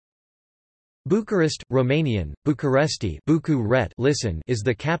Bucharest, Romanian, Bucuresti listen, is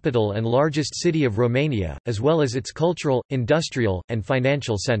the capital and largest city of Romania, as well as its cultural, industrial, and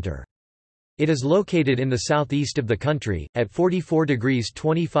financial centre. It is located in the southeast of the country, at 44 degrees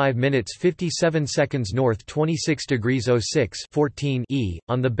 25 minutes 57 seconds north 26 degrees 06 14 E,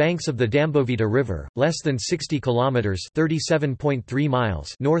 on the banks of the Dambovita River, less than 60 kilometres 37.3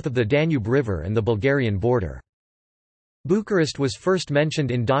 miles north of the Danube River and the Bulgarian border. Bucharest was first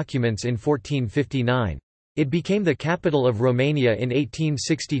mentioned in documents in 1459. It became the capital of Romania in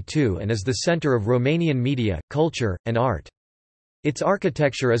 1862 and is the centre of Romanian media, culture, and art. Its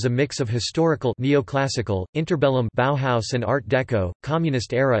architecture is a mix of historical neoclassical, interbellum Bauhaus and Art Deco,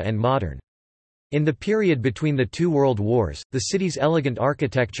 communist era and modern. In the period between the two world wars, the city's elegant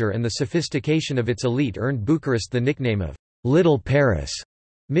architecture and the sophistication of its elite earned Bucharest the nickname of Little Paris,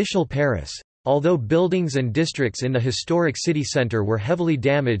 Michel Paris. Although buildings and districts in the historic city centre were heavily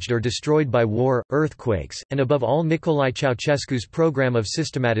damaged or destroyed by war, earthquakes, and above all Nicolae Ceausescu's program of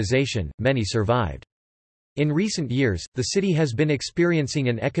systematization, many survived. In recent years, the city has been experiencing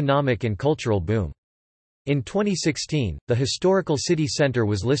an economic and cultural boom. In 2016, the historical city centre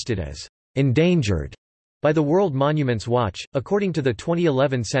was listed as endangered by the World Monuments Watch. According to the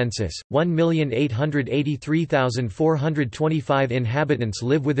 2011 census, 1,883,425 inhabitants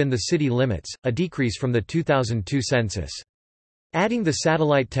live within the city limits, a decrease from the 2002 census. Adding the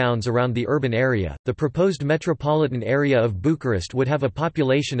satellite towns around the urban area, the proposed metropolitan area of Bucharest would have a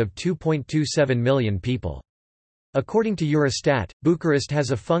population of 2.27 million people. According to Eurostat, Bucharest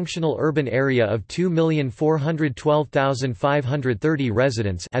has a functional urban area of 2,412,530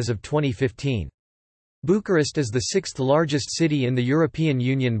 residents as of 2015. Bucharest is the sixth largest city in the European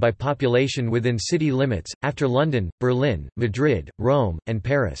Union by population within city limits, after London, Berlin, Madrid, Rome, and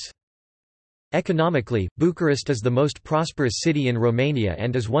Paris. Economically, Bucharest is the most prosperous city in Romania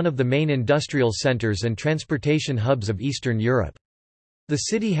and is one of the main industrial centres and transportation hubs of Eastern Europe. The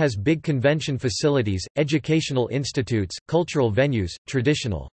city has big convention facilities, educational institutes, cultural venues,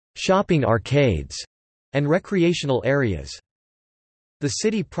 traditional shopping arcades, and recreational areas. The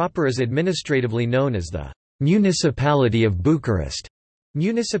city proper is administratively known as the Municipality of Bucharest,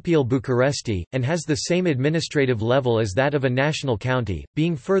 Municipiul Bucuresti, and has the same administrative level as that of a national county,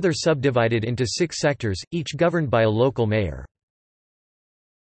 being further subdivided into 6 sectors, each governed by a local mayor.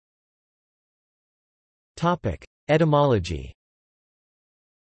 Etymology.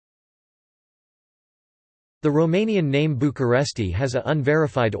 The Romanian name Bucuresti has an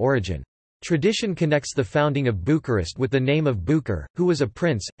unverified origin. Tradition connects the founding of Bucharest with the name of Bucur, who was a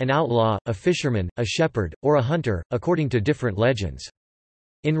prince, an outlaw, a fisherman, a shepherd, or a hunter, according to different legends.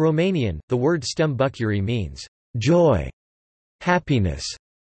 In Romanian, the word stem Bucuri means joy, happiness,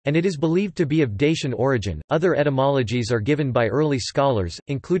 and it is believed to be of Dacian origin. Other etymologies are given by early scholars,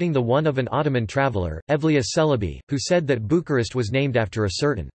 including the one of an Ottoman traveller, Evliya Celebi, who said that Bucharest was named after a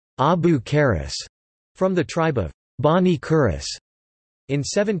certain Abu Karis from the tribe of Bani Kuris. In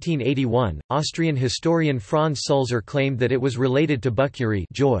 1781, Austrian historian Franz Sulzer claimed that it was related to Bucuri,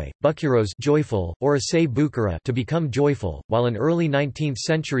 joy, Bucuros, joyful, or Ase Bucura, to become joyful, while an early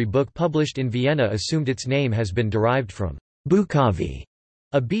 19th-century book published in Vienna assumed its name has been derived from Bukavi,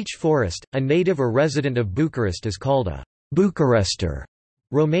 a beech forest. A native or resident of Bucharest is called a Bucharester,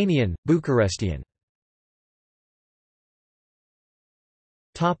 Romanian, Bucharestian.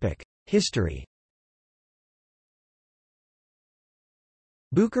 Topic: History.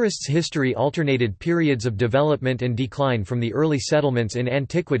 Bucharest's history alternated periods of development and decline from the early settlements in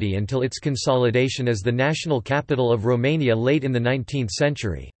antiquity until its consolidation as the national capital of Romania late in the 19th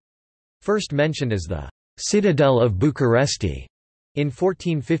century. First mentioned as the Citadel of Bucuresti in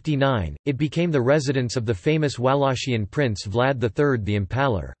 1459, it became the residence of the famous Wallachian prince Vlad III the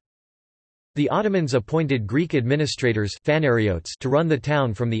Impaler. The Ottomans appointed Greek administrators to run the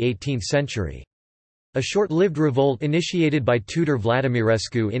town from the 18th century. A short-lived revolt initiated by Tudor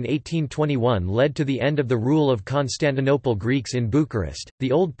Vladimirescu in 1821 led to the end of the rule of Constantinople Greeks in Bucharest.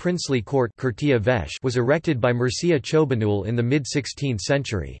 The old princely court was erected by Mircea Ciobănuț in the mid-16th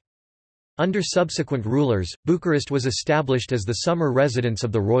century. Under subsequent rulers, Bucharest was established as the summer residence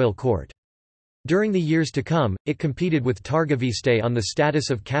of the royal court. During the years to come, it competed with Târgoviste on the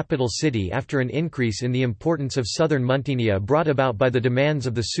status of capital city after an increase in the importance of southern Muntenia brought about by the demands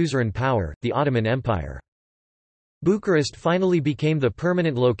of the suzerain power, the Ottoman Empire. Bucharest finally became the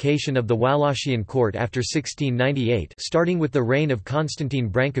permanent location of the Wallachian court after 1698, starting with the reign of Constantine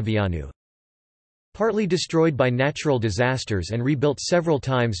Brâncoveanu. partly destroyed by natural disasters and rebuilt several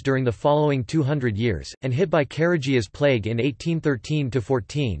times during the following 200 years, and hit by Karagioz's plague in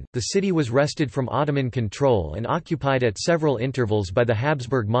 1813–14, the city was wrested from Ottoman control and occupied at several intervals by the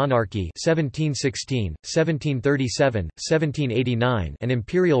Habsburg monarchy 1716, 1737, 1789 and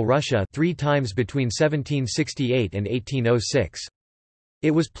Imperial Russia 3 times between 1768 and 1806. It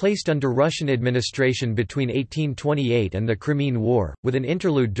was placed under Russian administration between 1828 and the Crimean War, with an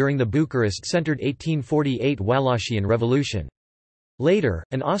interlude during the Bucharest-centered 1848 Wallachian Revolution. Later,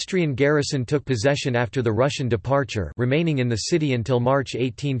 an Austrian garrison took possession after the Russian departure, remaining in the city until March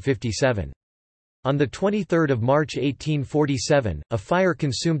 1857. On 23 March 1847, a fire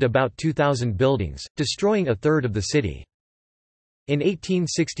consumed about 2,000 buildings, destroying a third of the city. In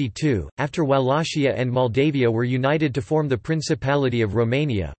 1862, after Wallachia and Moldavia were united to form the Principality of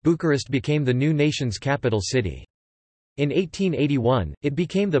Romania, Bucharest became the new nation's capital city. In 1881, it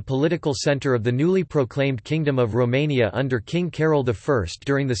became the political centre of the newly proclaimed Kingdom of Romania under King Carol I.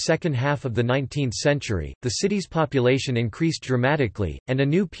 During the second half of the 19th century, the city's population increased dramatically, and a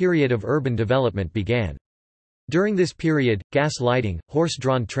new period of urban development began. During this period, gas lighting,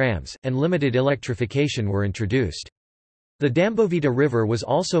 horse-drawn trams, and limited electrification were introduced. The Dambovita River was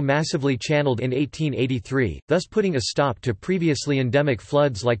also massively channeled in 1883, thus putting a stop to previously endemic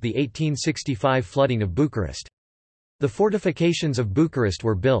floods like the 1865 flooding of Bucharest. The fortifications of Bucharest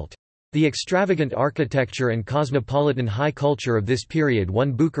were built. The extravagant architecture and cosmopolitan high culture of this period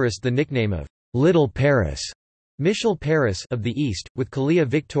won Bucharest the nickname of Little Paris, Michel Paris of the East, with Calia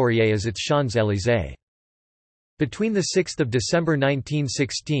Victoriae as its Champs-Élysées. Between 6 December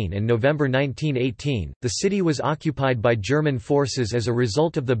 1916 and November 1918, the city was occupied by German forces as a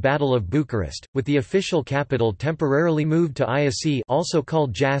result of the Battle of Bucharest, with the official capital temporarily moved to Iasi, also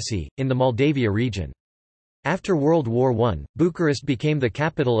called Jassy, in the Moldavia region. After World War I, Bucharest became the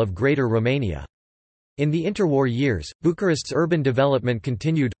capital of Greater Romania. In the interwar years, Bucharest's urban development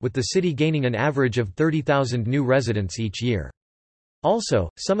continued, with the city gaining an average of 30,000 new residents each year. Also,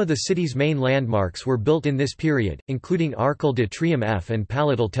 some of the city's main landmarks were built in this period, including Arcul de Trium F and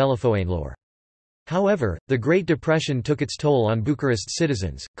Palatul Telefoanelor. However, the Great Depression took its toll on Bucharest's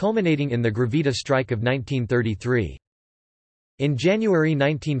citizens, culminating in the Gravita strike of 1933. In January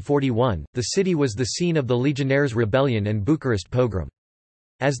 1941, the city was the scene of the Legionnaires' Rebellion and Bucharest pogrom.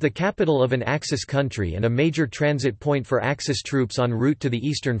 As the capital of an Axis country and a major transit point for Axis troops en route to the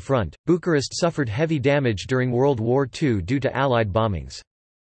Eastern Front, Bucharest suffered heavy damage during World War II due to Allied bombings.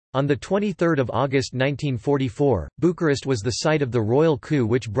 On 23 August 1944, Bucharest was the site of the royal coup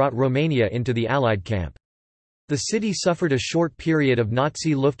which brought Romania into the Allied camp. The city suffered a short period of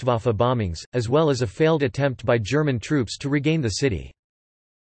Nazi Luftwaffe bombings, as well as a failed attempt by German troops to regain the city.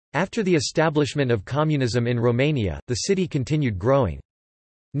 After the establishment of communism in Romania, the city continued growing.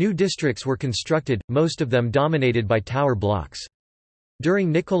 New districts were constructed, most of them dominated by tower blocks.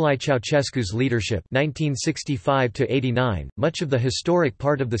 During Nicolae Ceausescu's leadership 1965–89, much of the historic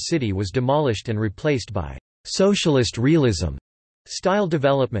part of the city was demolished and replaced by «socialist realism» style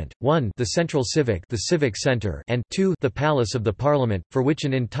development, 1 the Central Civic the Civic Center and 2 the Palace of the Parliament, for which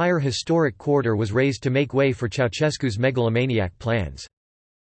an entire historic quarter was raised to make way for Ceausescu's megalomaniac plans.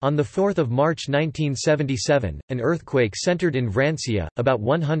 On 4 March 1977, an earthquake centered in Vrancea, about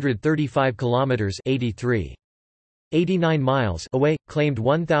 135 kilometers (89 miles) away, claimed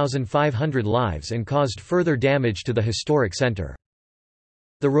 1,500 lives and caused further damage to the historic center.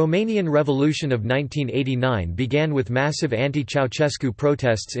 The Romanian Revolution of 1989 began with massive anti-Ceausescu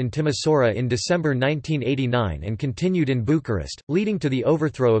protests in Timisoara in December 1989 and continued in Bucharest, leading to the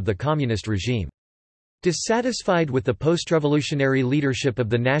overthrow of the communist regime. Dissatisfied with the post-revolutionary leadership of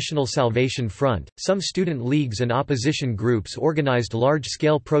the National Salvation Front, some student leagues and opposition groups organized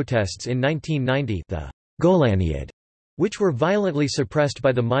large-scale protests in 1990, the Golaniad, which were violently suppressed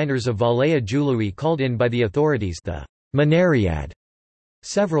by the miners of Valea Giului called in by the authorities, the Mineriad.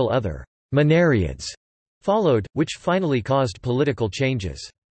 Several other Mineriads followed, which finally caused political changes.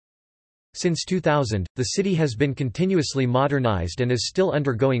 Since 2000, the city has been continuously modernized and is still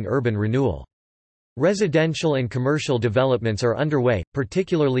undergoing urban renewal. Residential and commercial developments are underway,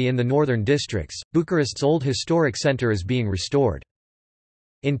 particularly in the northern districts. Bucharest's old historic center is being restored.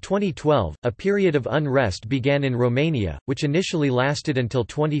 In 2012, a period of unrest began in Romania, which initially lasted until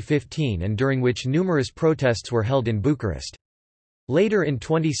 2015 and during which numerous protests were held in Bucharest. Later in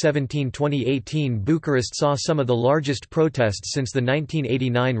 2017–2018, Bucharest saw some of the largest protests since the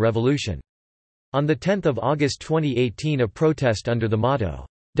 1989 revolution. On 10 August 2018, a protest under the motto,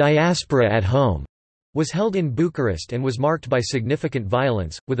 "Diaspora at Home", was held in Bucharest and was marked by significant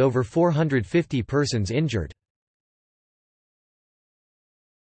violence, with over 450 persons injured.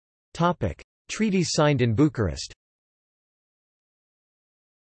 Treaties signed in Bucharest.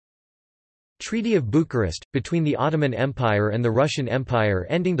 Treaty of Bucharest, between the Ottoman Empire and the Russian Empire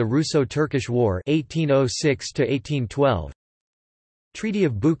ending the Russo-Turkish War 1806–1812. Treaty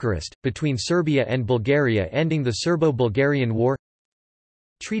of Bucharest, between Serbia and Bulgaria ending the Serbo-Bulgarian War.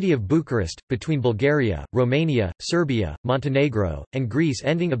 Treaty of Bucharest, between Bulgaria, Romania, Serbia, Montenegro, and Greece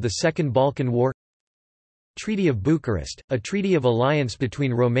ending of the Second Balkan War. Treaty of Bucharest, a treaty of alliance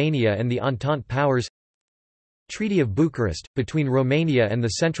between Romania and the Entente Powers. Treaty of Bucharest, between Romania and the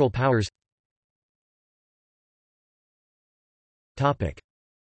Central Powers.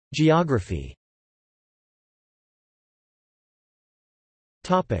 Geography.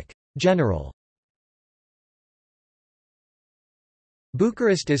 General.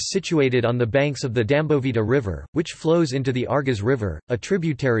 Bucharest is situated on the banks of the Dambovita River, which flows into the Argas River, a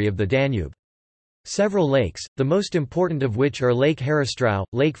tributary of the Danube. Several lakes, the most important of which are Lake Heristrau,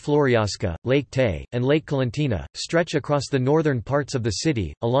 Lake Floriasca, Lake Tay, and Lake Colentina, stretch across the northern parts of the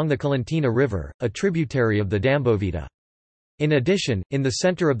city, along the Colentina River, a tributary of the Dambovita. In addition, in the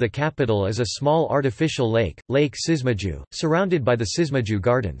center of the capital is a small artificial lake, Lake Sismaju, surrounded by the Sismaju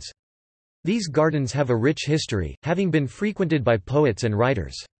Gardens. These gardens have a rich history, having been frequented by poets and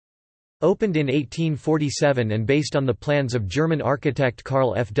writers. Opened in 1847 and based on the plans of German architect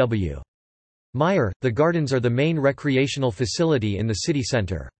Karl F. W. Meyer, the gardens are the main recreational facility in the city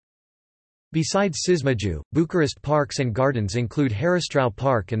center. Besides Sismaju, Bucharest parks and gardens include Heristrau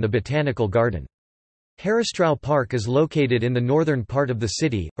Park and the Botanical Garden. Heristrau Park is located in the northern part of the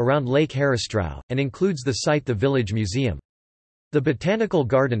city, around Lake Heristrau, and includes the site the Village Museum. The Botanical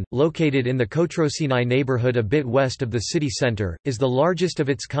Garden, located in the Cotroceni neighborhood a bit west of the city center, is the largest of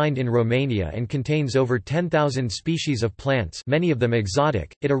its kind in Romania and contains over 10,000 species of plants, many of them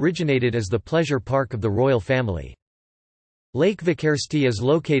exotic. It originated as the pleasure park of the royal family. Lake Bucharesti is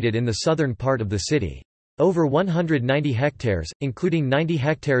located in the southern part of the city. Over 190 hectares, including 90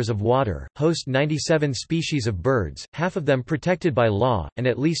 hectares of water, host 97 species of birds, half of them protected by law, and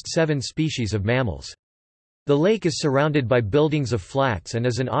at least 7 species of mammals. The lake is surrounded by buildings of flats and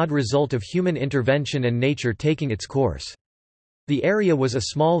is an odd result of human intervention and nature taking its course. The area was a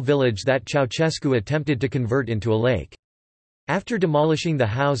small village that Ceausescu attempted to convert into a lake. After demolishing the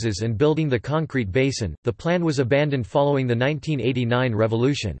houses and building the concrete basin, the plan was abandoned following the 1989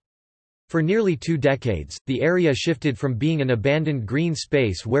 revolution. For nearly 2 decades, the area shifted from being an abandoned green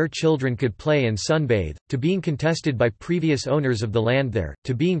space where children could play and sunbathe, to being contested by previous owners of the land there,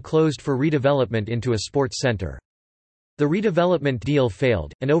 to being closed for redevelopment into a sports center. The redevelopment deal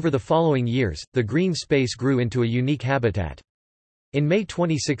failed, and over the following years, the green space grew into a unique habitat. In May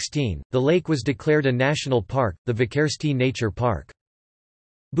 2016, the lake was declared a national park, the Bucharesti Nature Park.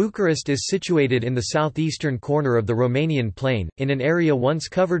 Bucharest is situated in the southeastern corner of the Romanian plain, in an area once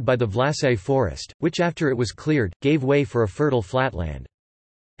covered by the Vlasai forest, which after it was cleared, gave way for a fertile flatland.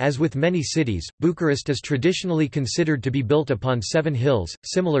 As with many cities, Bucharest is traditionally considered to be built upon 7 hills,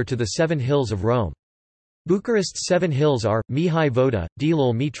 similar to the 7 hills of Rome. Bucharest's 7 hills are, Mihai Voda,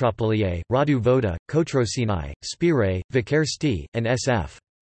 Dealul Metropolie, Radu Voda, Cotroceni, Spire, Bucharesti, and SF.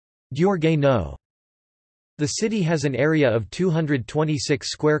 Gheorghe No. The city has an area of 226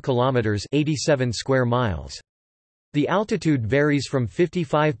 square kilometers, 87 square miles. The altitude varies from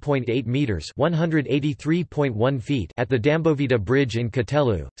 55.8 meters, 183.1 feet at the Dambovita Bridge in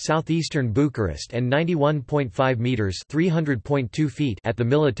Cotelu, southeastern Bucharest, and 91.5 meters, 300.2 feet at the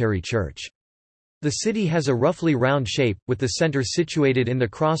Military Church. The city has a roughly round shape, with the center situated in the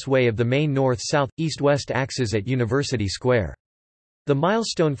crossway of the main north-south, east-west axis at University Square. The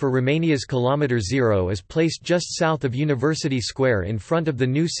milestone for Romania's Kilometre Zero is placed just south of University Square in front of the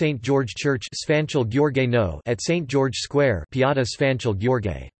new St. George Church Sfantul Gheorghe No at St. George Square Piața Sfantul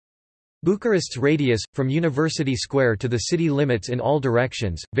Gheorghe. Bucharest's radius, from University Square to the city limits in all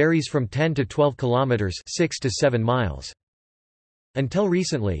directions, varies from 10 to 12 kilometres 6 to 7 miles. Until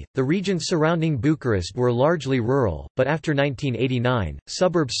recently, the regions surrounding Bucharest were largely rural, but after 1989,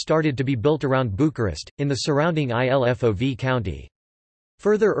 suburbs started to be built around Bucharest, in the surrounding Ilfov county.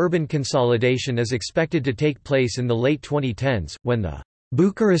 Further urban consolidation is expected to take place in the late 2010s, when the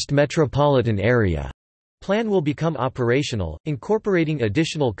Bucharest Metropolitan Area plan will become operational, incorporating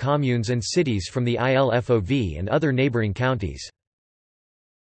additional communes and cities from the Ilfov and other neighboring counties.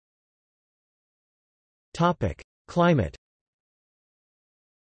 Climate.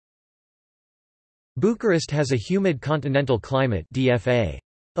 Bucharest has a humid continental climate (DFA).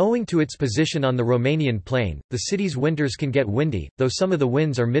 Owing to its position on the Romanian plain, the city's winters can get windy, though some of the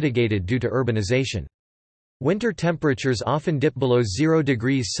winds are mitigated due to urbanization. Winter temperatures often dip below 0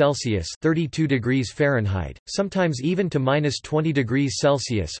 degrees Celsius (32 degrees Fahrenheit), sometimes even to -20 degrees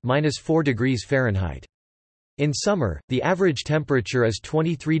Celsius (-4 degrees Fahrenheit). In summer, the average temperature is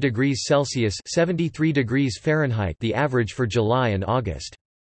 23 degrees Celsius (73 degrees Fahrenheit), the average for July and August.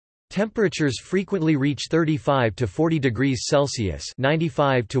 Temperatures frequently reach 35 to 40 degrees Celsius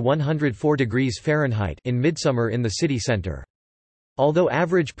 (95 to 104 degrees Fahrenheit) in midsummer in the city center. Although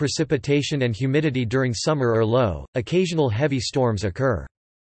average precipitation and humidity during summer are low, occasional heavy storms occur.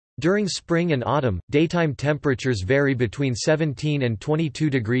 During spring and autumn, daytime temperatures vary between 17 and 22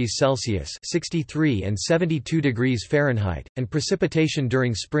 degrees Celsius (63 and 72 degrees Fahrenheit), and precipitation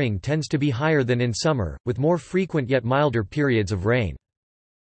during spring tends to be higher than in summer, with more frequent yet milder periods of rain.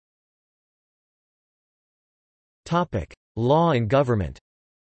 Topic: Law and government.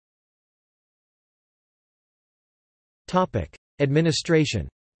 Topic: Administration.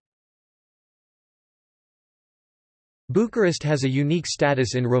 Bucharest has a unique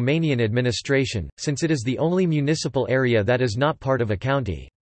status in Romanian administration, since it is the only municipal area that is not part of a county.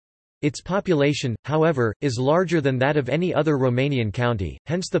 Its population, however, is larger than that of any other Romanian county,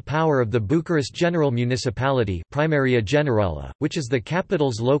 hence the power of the Bucharest General Municipality, Primaria Generală, which is the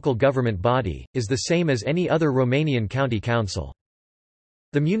capital's local government body, is the same as any other Romanian county council.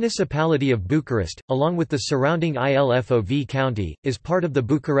 The municipality of Bucharest, along with the surrounding Ilfov county, is part of the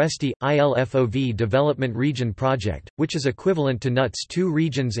Bucuresti, Ilfov Development Region project, which is equivalent to NUTS 2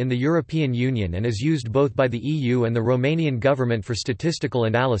 regions in the European Union and is used both by the EU and the Romanian government for statistical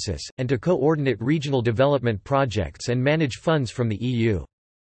analysis, and to coordinate regional development projects and manage funds from the EU.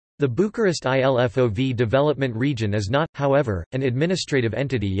 The Bucharest Ilfov Development Region is not, however, an administrative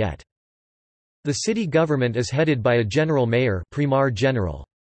entity yet. The city government is headed by a general mayor, Primar General.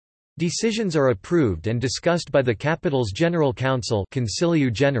 Decisions are approved and discussed by the capital's General Council,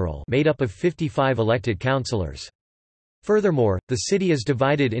 Consiliu General, made up of 55 elected councillors. Furthermore, the city is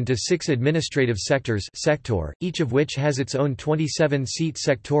divided into 6 administrative sectors, sector, each of which has its own 27-seat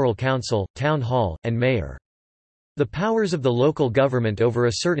sectoral council, town hall, and mayor. The powers of the local government over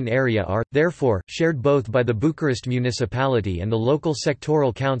a certain area are, therefore, shared both by the Bucharest municipality and the local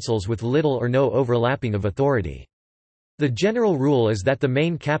sectoral councils with little or no overlapping of authority. The general rule is that the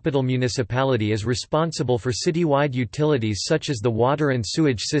main capital municipality is responsible for citywide utilities such as the water and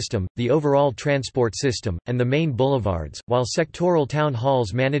sewage system, the overall transport system, and the main boulevards, while sectoral town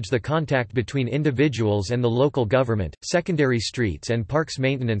halls manage the contact between individuals and the local government, secondary streets and parks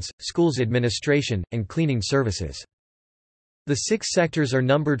maintenance, schools administration, and cleaning services. The 6 sectors are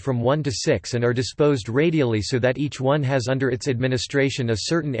numbered from 1 to 6 and are disposed radially so that each one has under its administration a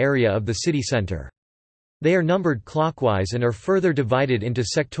certain area of the city centre. They are numbered clockwise and are further divided into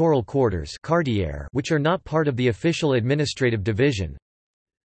sectoral quarters, which are not part of the official administrative division.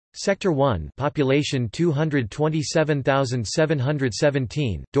 Sector 1, population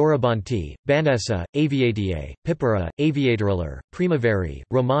 227,717, Dorobanti, Băneasa, Aviatie, Pipera, Aviatorelor, Primăverii,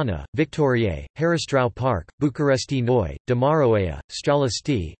 Romana, Victoriei, Heristrau Park, Bucuresti Noi, Demaroaia,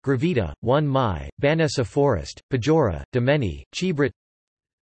 Strălăști, Gravita, 1 Mai, Băneasa Forest, Pajora, Domeni, Chibrit.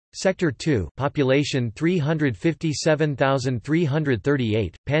 Sector 2, population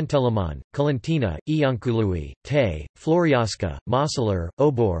 357,338, Pantelimon, Colentina, Iancului, Te, Floriasca, Măsălăr,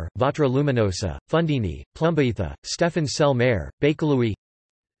 Obor, Vatra Luminosa, Fundini, Plumbaitha, Stefan cel Mare, Băicălui.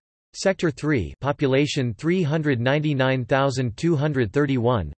 Sector 3, population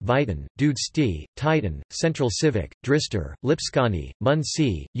 399,231, Vitan, Dudsti, Titan, Central Civic, Drister, Lipscani,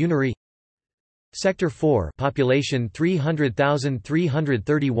 Munsi, Unari. Sector 4, population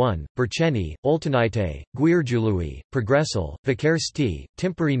 300,331, Berceni, Olteneite, Guirjului, Progresul, Vacaresti,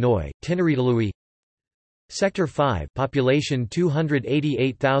 Timpuri Noi, Tineridului. Sector 5, population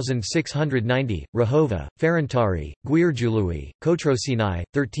 288,690, Rahova, Ferentari, Guirjului, Cotrosinai,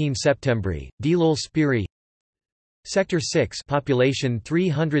 13 Septembri, Dilul Spiri. Sector 6, population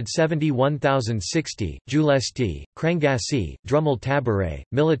 371,060, Giulesti, Crangasi, Drumul Tabere,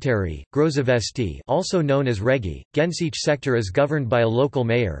 Military, Grozavesti, also known as Regi. Gensici sector is governed by a local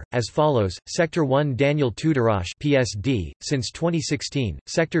mayor, as follows: Sector 1 Daniel Tudorache (PSD) since 2016,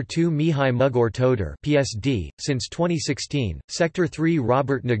 Sector 2 Mihai Mugor Todor (PSD) since 2016, Sector 3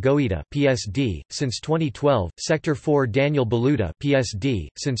 Robert Negoita (PSD) since 2012, Sector 4 Daniel Beluda (PSD)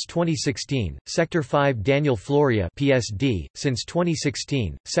 since 2016, Sector 5 Daniel Floria (PSD) since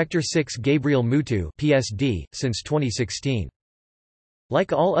 2016, Sector 6 Gabriel Mutu (PSD) since 2016.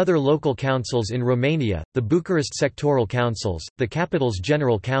 Like all other local councils in Romania, the Bucharest sectoral councils, the capital's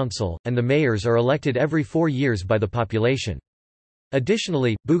general council, and the mayors are elected every 4 years by the population.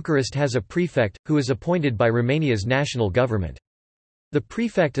 Additionally, Bucharest has a prefect, who is appointed by Romania's national government. The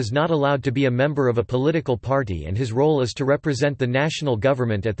prefect is not allowed to be a member of a political party, and his role is to represent the national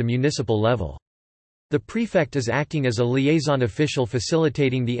government at the municipal level. The prefect is acting as a liaison official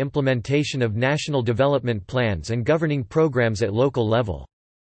facilitating the implementation of national development plans and governing programs at local level.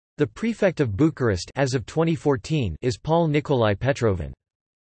 The prefect of Bucharest as of 2014 is Paul Nicolae Petrovan.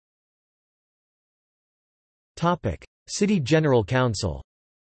 Topic: City General Council.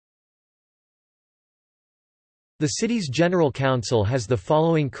 The city's General Council has the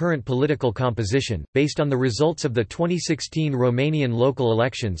following current political composition, based on the results of the 2016 Romanian local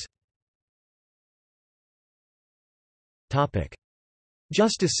elections.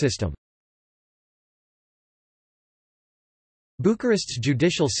 Justice system. Bucharest's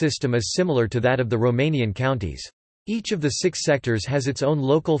judicial system is similar to that of the Romanian counties. Each of the 6 sectors has its own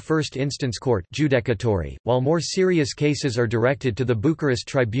local first instance court judecătorii, while more serious cases are directed to the Bucharest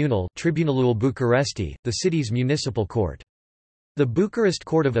Tribunal Tribunalul Bucuresti, the city's municipal court. The Bucharest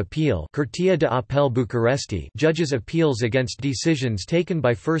Court of Appeal Curtea de Apel Bucuresti judges appeals against decisions taken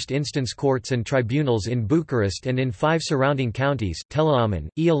by first-instance courts and tribunals in Bucharest and in 5 surrounding counties, Teleaman,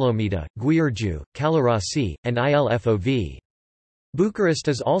 Ialomita, Guiurgiu, Calarasi, and Ilfov. Bucharest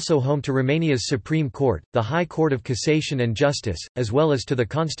is also home to Romania's Supreme Court, the High Court of Cassation and Justice, as well as to the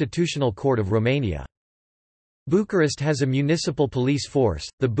Constitutional Court of Romania. Bucharest has a municipal police force,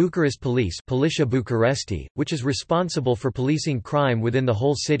 the Bucharest Police Poliția Bucuresti, which is responsible for policing crime within the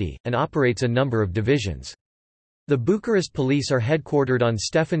whole city, and operates a number of divisions. The Bucharest Police are headquartered on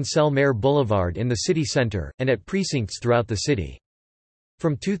Stefan cel Mare Boulevard in the city centre, and at precincts throughout the city.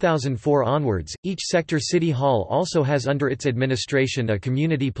 From 2004 onwards, each sector city hall also has under its administration a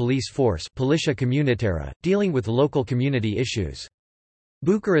community police force Poliția Comunitară, dealing with local community issues.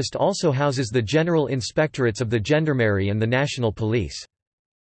 Bucharest also houses the general inspectorates of the Gendarmerie and the National Police.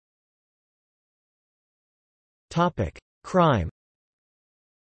 Crime.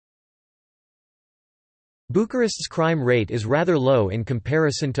 Bucharest's crime rate is rather low in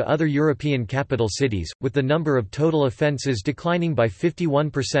comparison to other European capital cities, with the number of total offences declining by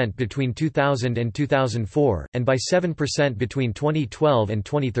 51% between 2000 and 2004, and by 7% between 2012 and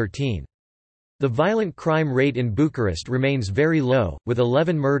 2013. The violent crime rate in Bucharest remains very low, with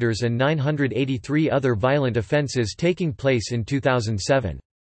 11 murders and 983 other violent offences taking place in 2007.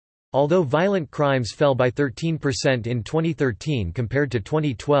 Although violent crimes fell by 13% in 2013 compared to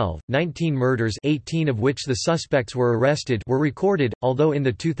 2012, 19 murders, 18 of which the suspects were arrested, were recorded, although in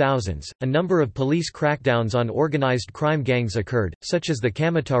the 2000s, a number of police crackdowns on organized crime gangs occurred, such as the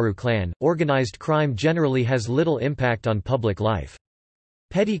Kamataru clan. Organized crime generally has little impact on public life.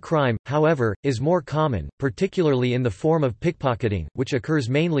 Petty crime, however, is more common, particularly in the form of pickpocketing, which occurs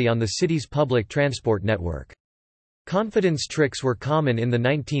mainly on the city's public transport network. Confidence tricks were common in the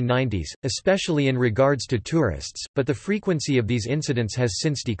 1990s, especially in regards to tourists, but the frequency of these incidents has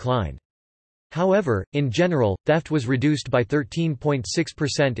since declined. However, in general, theft was reduced by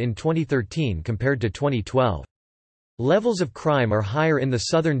 13.6% in 2013 compared to 2012. Levels of crime are higher in the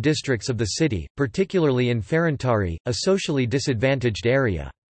southern districts of the city, particularly in Ferencváros, a socially disadvantaged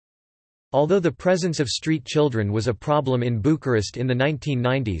area. Although the presence of street children was a problem in Bucharest in the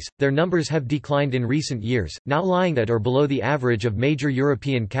 1990s, their numbers have declined in recent years, now lying at or below the average of major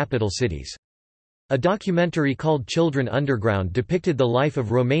European capital cities. A documentary called Children Underground depicted the life of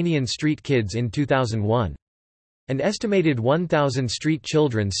Romanian street kids in 2001. An estimated 1,000 street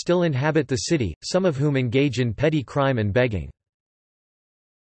children still inhabit the city, some of whom engage in petty crime and begging.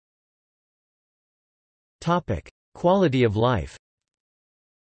 Quality of life.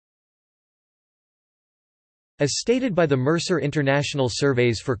 As stated by the Mercer International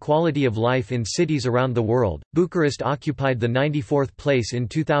Surveys for Quality of Life in Cities Around the World, Bucharest occupied the 94th place in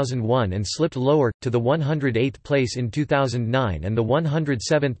 2001 and slipped lower, to the 108th place in 2009 and the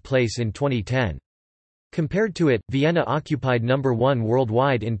 107th place in 2010. Compared to it, Vienna occupied number 1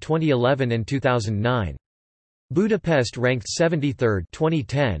 worldwide in 2011 and 2009. Budapest ranked 73rd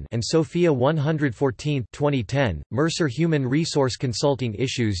 2010 and Sofia 114th 2010. Mercer Human Resource Consulting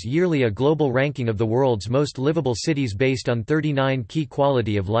issues yearly a global ranking of the world's most livable cities based on 39 key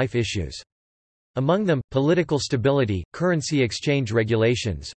quality of life issues. Among them, political stability, currency exchange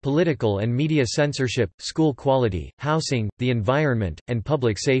regulations, political and media censorship, school quality, housing, the environment, and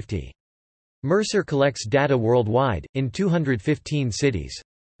public safety. Mercer collects data worldwide, in 215 cities.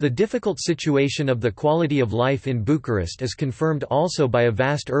 The difficult situation of the quality of life in Bucharest is confirmed also by a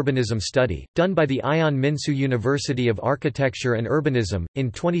vast urbanism study, done by the Ion Minsu University of Architecture and Urbanism. In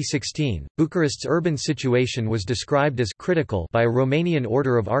 2016, Bucharest's urban situation was described as critical by a Romanian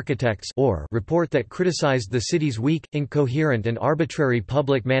Order of Architects report that criticized the city's weak, incoherent and arbitrary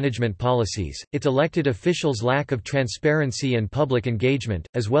public management policies, its elected officials' lack of transparency and public engagement,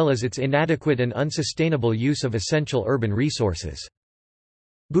 as well as its inadequate and unsustainable use of essential urban resources.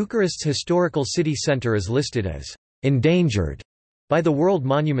 Bucharest's historical city centre is listed as endangered by the World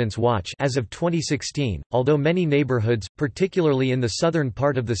Monuments Watch as of 2016, although many neighborhoods, particularly in the southern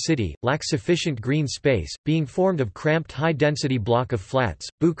part of the city, lack sufficient green space, being formed of cramped high-density block of flats.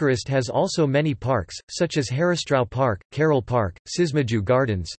 Bucharest has also many parks, such as Harastrau Park, Carol Park, Sismaju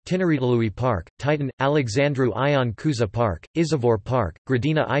Gardens, Tineretalui Park, Titan, Alexandru Ion Cuza Park, Izvor Park,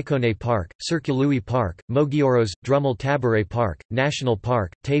 Gradina Icone Park, Circului Park, Mogioros, Drumul Tabere Park, National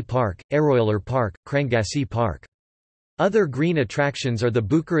Park, Tay Park, Eroiler Park, Crangasi Park. Other green attractions are the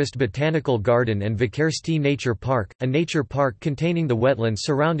Bucharest Botanical Garden and Vikersti Nature Park, a nature park containing the wetlands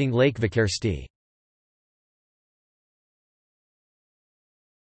surrounding Lake Vikersti.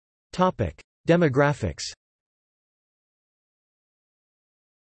 Demographics.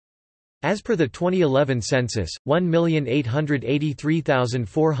 As per the 2011 census,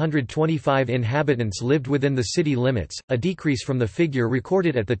 1,883,425 inhabitants lived within the city limits, a decrease from the figure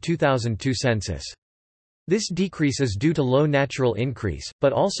recorded at the 2002 census. This decrease is due to low natural increase,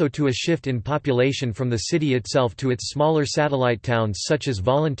 but also to a shift in population from the city itself to its smaller satellite towns such as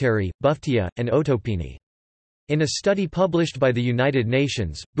Voluntari, Buftea, and Otopeni. In a study published by the United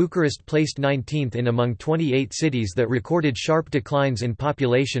Nations, Bucharest placed 19th in among 28 cities that recorded sharp declines in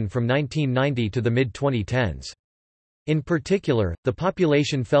population from 1990 to the mid-2010s. In particular, the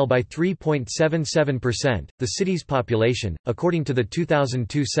population fell by 3.77%. The city's population, according to the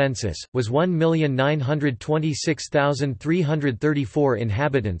 2002 census, was 1,926,334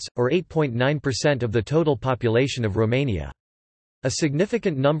 inhabitants, or 8.9% of the total population of Romania. A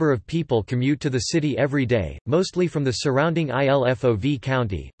significant number of people commute to the city every day, mostly from the surrounding Ilfov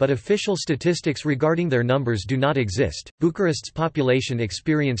county, but official statistics regarding their numbers do not exist. Bucharest's population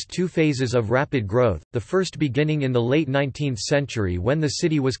experienced two phases of rapid growth, the first beginning in the late 19th century when the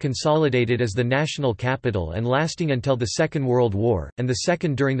city was consolidated as the national capital and lasting until the Second World War, and the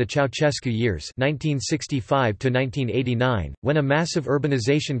second during the Ceausescu years 1965 to 1989, when a massive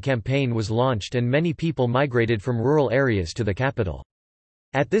urbanization campaign was launched and many people migrated from rural areas to the capital.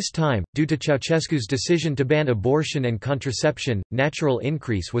 At this time, due to Ceausescu's decision to ban abortion and contraception, natural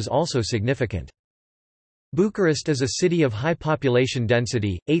increase was also significant. Bucharest is a city of high population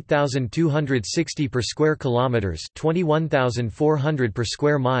density, 8,260 per square kilometers, 21,400 per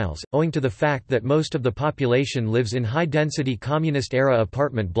square miles, owing to the fact that most of the population lives in high-density communist-era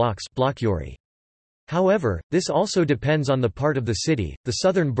apartment blocks blockuri. However, this also depends on the part of the city. The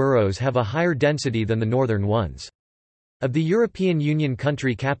southern boroughs have a higher density than the northern ones. Of the European Union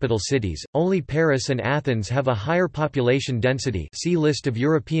country capital cities, only Paris and Athens have a higher population density. See List of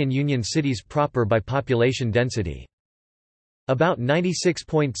European Union cities proper by population density. About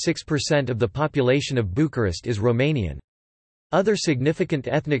 96.6% of the population of Bucharest is Romanian. Other significant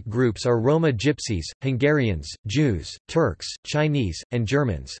ethnic groups are Roma Gypsies, Hungarians, Jews, Turks, Chinese, and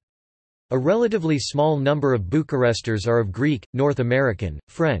Germans. A relatively small number of Bucharesters are of Greek, North American,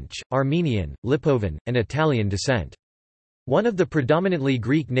 French, Armenian, Lipovan, and Italian descent. One of the predominantly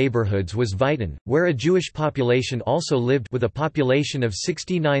Greek neighborhoods was Vitan, where a Jewish population also lived with a population of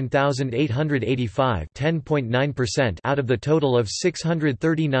 69,885 (10.9%) out of the total of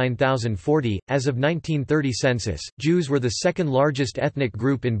 639,040. As of 1930 census, Jews were the second largest ethnic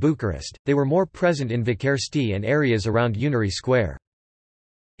group in Bucharest. They were more present in Vikersti and areas around Unary Square.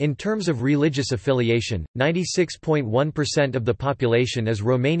 In terms of religious affiliation, 96.1% of the population is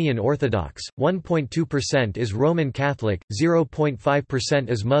Romanian Orthodox, 1.2% is Roman Catholic, 0.5%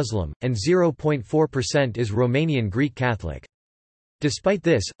 is Muslim, and 0.4% is Romanian Greek Catholic. Despite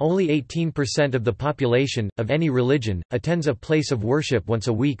this, only 18% of the population, of any religion, attends a place of worship once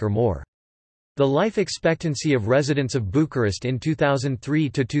a week or more. The life expectancy of residents of Bucharest in 2003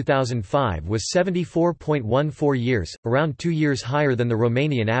 to 2005 was 74.14 years, around 2 years higher than the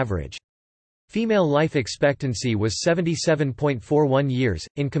Romanian average. Female life expectancy was 77.41 years,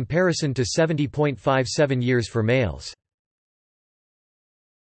 in comparison to 70.57 years for males.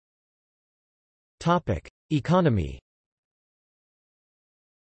 Economy.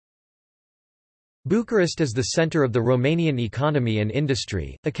 Bucharest is the center of the Romanian economy and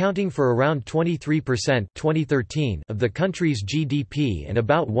industry, accounting for around 23% 2013 of the country's GDP and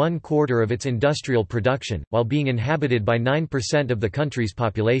about one-quarter of its industrial production, while being inhabited by 9% of the country's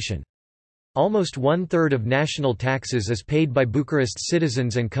population. Almost one-third of national taxes is paid by Bucharest's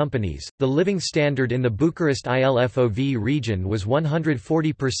citizens and companies. The living standard in the Bucharest ILFOV region was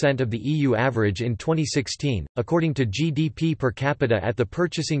 140% of the EU average in 2016, according to GDP per capita at the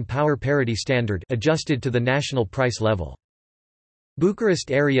purchasing power parity standard adjusted to the national price level.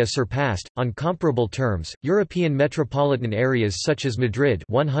 Bucharest area surpassed, on comparable terms, European metropolitan areas such as Madrid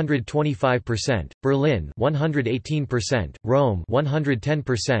 125%, Berlin 118%, Rome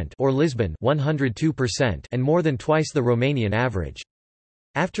 110%, or Lisbon 102%, and more than twice the Romanian average.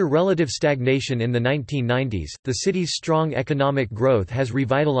 After relative stagnation in the 1990s, the city's strong economic growth has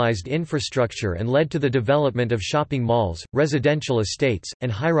revitalized infrastructure and led to the development of shopping malls, residential estates,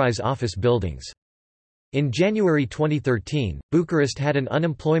 and high-rise office buildings. In January 2013, Bucharest had an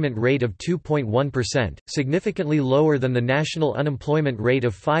unemployment rate of 2.1%, significantly lower than the national unemployment rate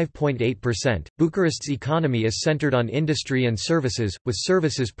of 5.8%. Bucharest's economy is centered on industry and services, with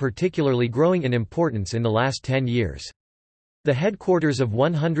services particularly growing in importance in the last 10 years. The headquarters of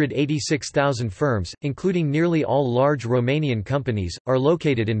 186,000 firms, including nearly all large Romanian companies, are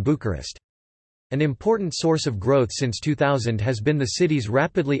located in Bucharest. An important source of growth since 2000 has been the city's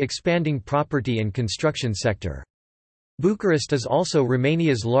rapidly expanding property and construction sector. Bucharest is also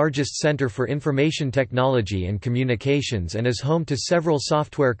Romania's largest center for information technology and communications and is home to several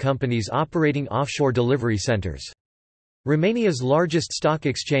software companies operating offshore delivery centers. Romania's largest stock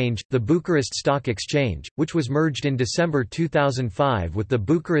exchange, the Bucharest Stock Exchange, which was merged in December 2005 with the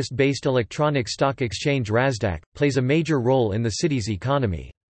Bucharest-based electronic stock exchange Razdac, plays a major role in the city's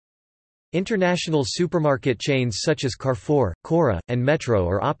economy. International supermarket chains such as Carrefour, Cora, and Metro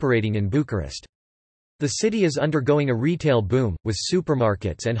are operating in Bucharest. The city is undergoing a retail boom, with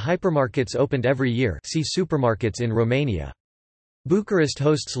supermarkets and hypermarkets opened every year. See supermarkets in Romania. Bucharest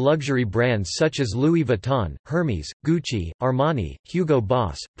hosts luxury brands such as Louis Vuitton, Hermes, Gucci, Armani, Hugo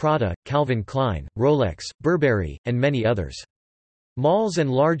Boss, Prada, Calvin Klein, Rolex, Burberry, and many others. Malls and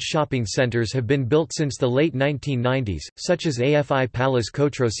large shopping centers have been built since the late 1990s, such as AFI Palace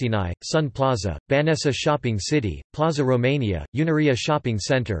Cotroceni, Sun Plaza, Băneasa Shopping City, Plaza Romania, Unirea Shopping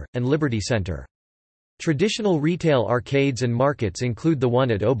Center, and Liberty Center. Traditional retail arcades and markets include the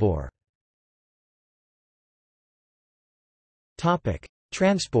one at Obor.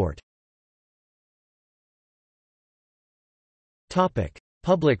 Transport.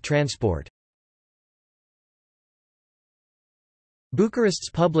 Public transport. Bucharest's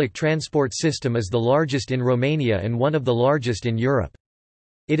public transport system is the largest in Romania and one of the largest in Europe.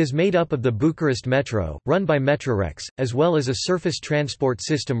 It is made up of the Bucharest Metro, run by Metrorex, as well as a surface transport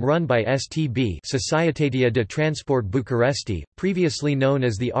system run by STB, Societatea de Transport București, previously known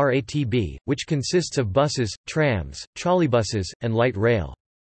as the RATB, which consists of buses, trams, trolleybuses, and light rail.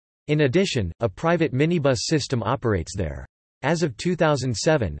 In addition, a private minibus system operates there. As of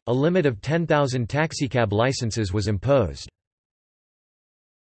 2007, a limit of 10,000 taxicab licenses was imposed.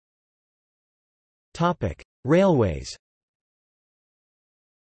 Railways.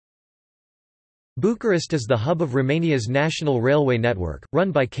 Bucharest is the hub of Romania's national railway network,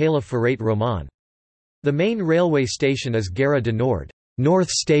 run by Calea Ferate Roman. The main railway station is Gara de Nord, North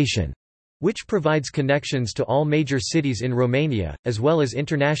Station, which provides connections to all major cities in Romania, as well as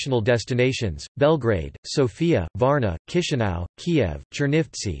international destinations, Belgrade, Sofia, Varna, Chișinău, Kiev,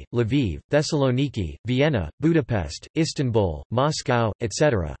 Chernivtsi, Lviv, Thessaloniki, Vienna, Budapest, Istanbul, Moscow,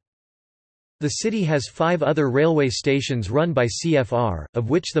 etc. The city has 5 other railway stations run by CFR, of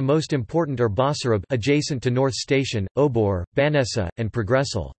which the most important are Basarab adjacent to North Station, Obor, Băneasa, and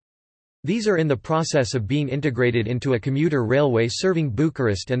Progresul. These are in the process of being integrated into a commuter railway serving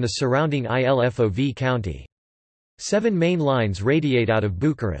Bucharest and the surrounding ILFOV county. 7 main lines radiate out of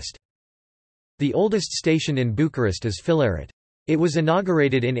Bucharest. The oldest station in Bucharest is Filaret. It was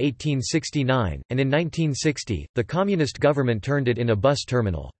inaugurated in 1869, and in 1960, the communist government turned it in a bus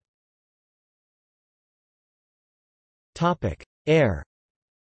terminal. Air.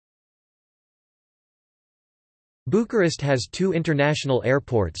 Bucharest has 2 international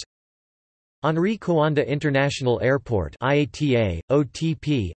airports: Henri Coanda International Airport IATA,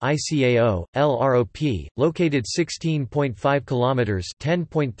 OTP, ICAO, LROP, located 16.5 kilometers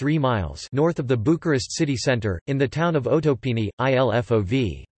 (10.3 miles) north of the Bucharest city center in the town of Otopeni,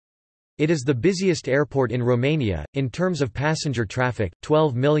 ILFOV. It is the busiest airport in Romania in terms of passenger traffic,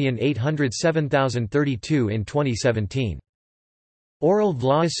 12,807,032 in 2017. Orel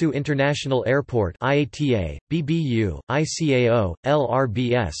Vlaisu International Airport IATA, BBU, ICAO,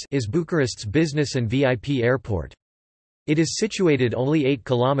 LRBS is Bucharest's business and VIP airport. It is situated only 8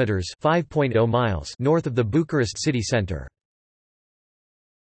 kilometers (5.0 miles) north of the Bucharest city center.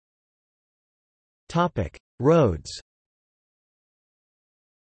 Topic: Roads.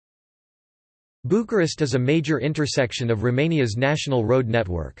 Bucharest is a major intersection of Romania's national road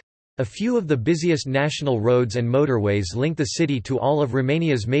network. A few of the busiest national roads and motorways link the city to all of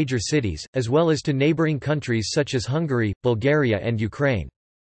Romania's major cities, as well as to neighbouring countries such as Hungary, Bulgaria and Ukraine.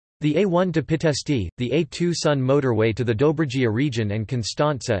 The A1 to Pitești, the A2 Sun motorway to the Dobrogea region and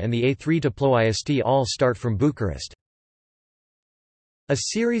Constanța and the A3 to Ploiești all start from Bucharest. A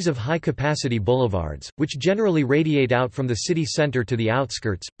series of high-capacity boulevards, which generally radiate out from the city centre to the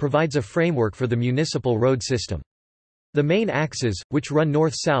outskirts, provides a framework for the municipal road system. The main axes, which run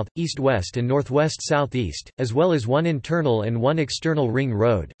north-south, east-west and northwest-southeast, as well as one internal and one external ring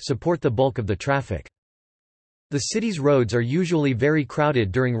road, support the bulk of the traffic. The city's roads are usually very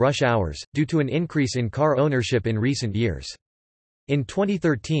crowded during rush hours, due to an increase in car ownership in recent years. In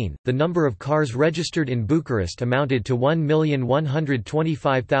 2013, the number of cars registered in Bucharest amounted to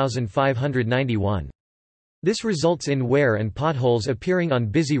 1,125,591. This results in wear and potholes appearing on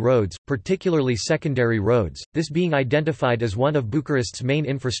busy roads, particularly secondary roads, this being identified as one of Bucharest's main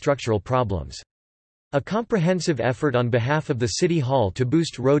infrastructural problems. A comprehensive effort on behalf of the City Hall to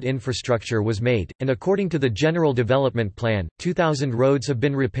boost road infrastructure was made, and according to the General Development Plan, 2,000 roads have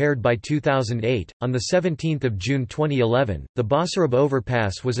been repaired by 2008. On 17 June 2011, the Basarab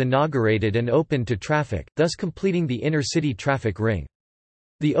overpass was inaugurated and opened to traffic, thus completing the inner-city traffic ring.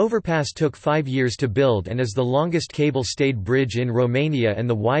 The overpass took 5 years to build and is the longest cable-stayed bridge in Romania and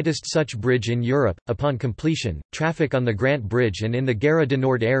the widest such bridge in Europe. Upon completion, traffic on the Grant Bridge and in the Gara de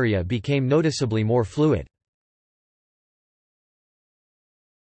Nord area became noticeably more fluid.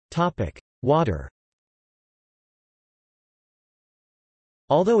 Topic: Water.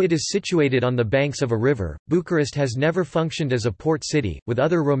 Although it is situated on the banks of a river, Bucharest has never functioned as a port city, with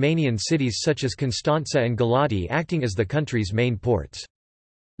other Romanian cities such as Constanța and Galati acting as the country's main ports.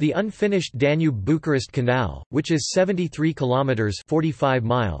 The unfinished Danube-Bucharest Canal, which is 73 kilometers (45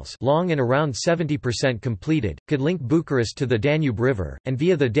 miles) long and around 70% completed, could link Bucharest to the Danube River and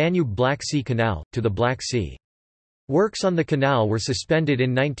via the Danube-Black Sea Canal to the Black Sea. Works on the canal were suspended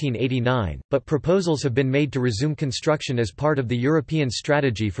in 1989, but proposals have been made to resume construction as part of the European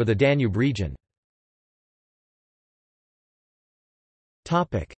strategy for the Danube region.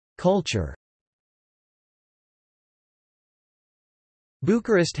 Topic: Culture.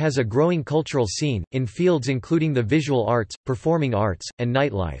 Bucharest has a growing cultural scene, in fields including the visual arts, performing arts, and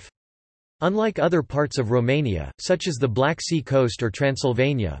nightlife. Unlike other parts of Romania, such as the Black Sea coast or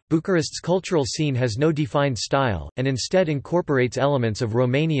Transylvania, Bucharest's cultural scene has no defined style, and instead incorporates elements of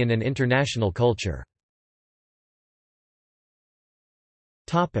Romanian and international culture.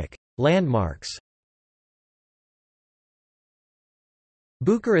 Landmarks.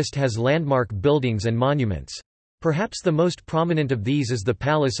 Bucharest has landmark buildings and monuments. Perhaps the most prominent of these is the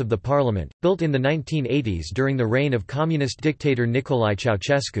Palace of the Parliament, built in the 1980s during the reign of communist dictator Nicolae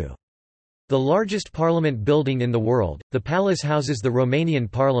Ceausescu. The largest parliament building in the world, the palace houses the Romanian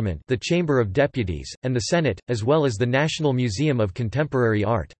Parliament, the Chamber of Deputies, and the Senate, as well as the National Museum of Contemporary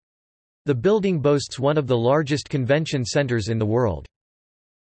Art. The building boasts one of the largest convention centres in the world.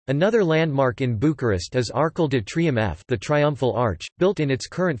 Another landmark in Bucharest is Arcul de Triomphe, the Triumphal Arch, built in its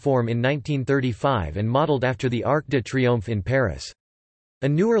current form in 1935 and modelled after the Arc de Triomphe in Paris. A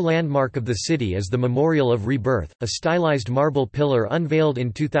newer landmark of the city is the Memorial of Rebirth, a stylized marble pillar unveiled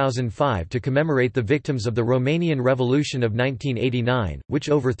in 2005 to commemorate the victims of the Romanian Revolution of 1989, which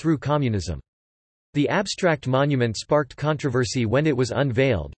overthrew communism. The abstract monument sparked controversy when it was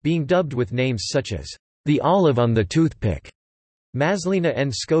unveiled, being dubbed with names such as the Olive on the Toothpick, Maslina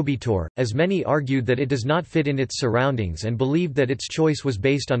and Scobitor, as many argued that it does not fit in its surroundings and believed that its choice was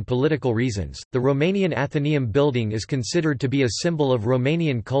based on political reasons. The Romanian Athenaeum building is considered to be a symbol of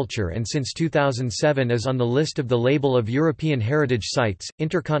Romanian culture and since 2007 is on the list of the label of European Heritage Sites.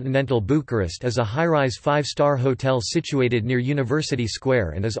 Intercontinental Bucharest is a high-rise 5-star hotel situated near University Square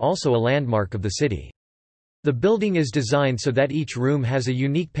and is also a landmark of the city. The building is designed so that each room has a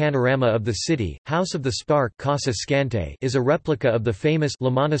unique panorama of the city. House of the Spark Casa Scante is a replica of the famous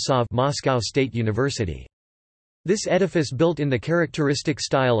Lomonosov Moscow State University. This edifice, built in the characteristic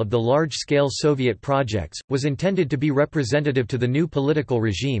style of the large-scale Soviet projects, was intended to be representative to the new political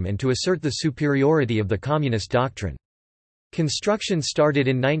regime and to assert the superiority of the communist doctrine. Construction started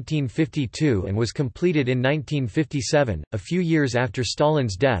in 1952 and was completed in 1957, a few years after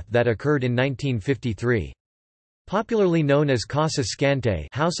Stalin's death that occurred in 1953. Popularly known as Casa Scante,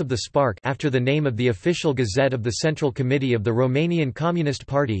 House of the Spark, after the name of the official gazette of the Central Committee of the Romanian Communist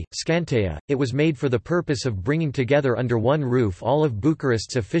Party, Scantea, it was made for the purpose of bringing together under one roof all of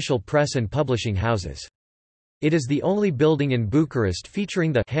Bucharest's official press and publishing houses. It is the only building in Bucharest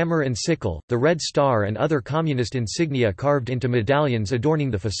featuring the hammer and sickle, the red star and other communist insignia carved into medallions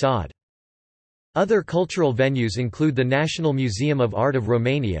adorning the façade. Other cultural venues include the National Museum of Art of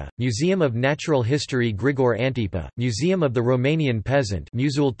Romania, Museum of Natural History Grigore Antipa, Museum of the Romanian Peasant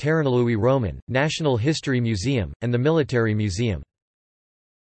Muzeul Terenului Roman, National History Museum, and the Military Museum.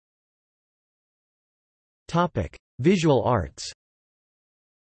 Visual arts.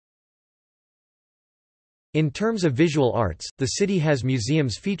 In terms of visual arts, the city has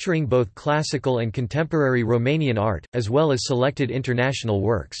museums featuring both classical and contemporary Romanian art, as well as selected international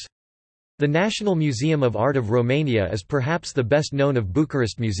works. The National Museum of Art of Romania is perhaps the best known of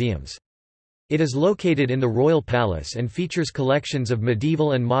Bucharest museums. It is located in the Royal Palace and features collections of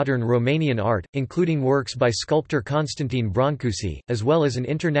medieval and modern Romanian art, including works by sculptor Constantine Brancusi, as well as an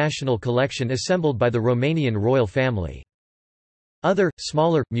international collection assembled by the Romanian royal family. Other,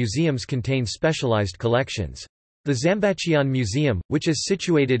 smaller, museums contain specialized collections. The Zambachian Museum, which is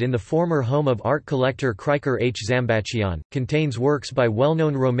situated in the former home of art collector Criker H. Zambachian, contains works by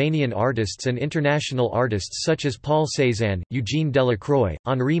well-known Romanian artists and international artists such as Paul Cézanne, Eugene Delacroix,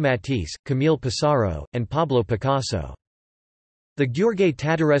 Henri Matisse, Camille Pissarro, and Pablo Picasso. The Gheorghe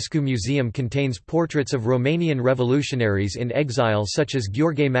Tătărescu Museum contains portraits of Romanian revolutionaries in exile such as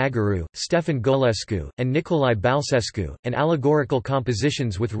Gheorghe Magaru, Stefan Golescu, and Nicolae Balcescu, and allegorical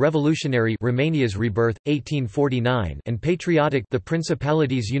compositions with revolutionary Romania's Rebirth, 1849, and patriotic The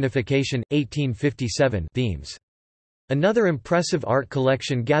Principalities' Unification, 1857 themes. Another impressive art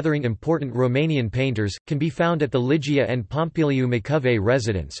collection gathering important Romanian painters, can be found at the Ligia and Pompiliu Macovei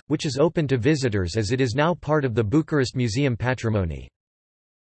residence, which is open to visitors as it is now part of the Bucharest Museum patrimony.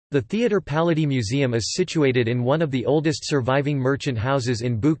 The Theatre Paladi Museum is situated in one of the oldest surviving merchant houses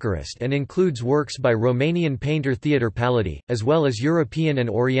in Bucharest and includes works by Romanian painter Theatre Paladi, as well as European and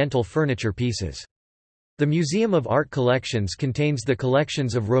Oriental furniture pieces. The Museum of Art Collections contains the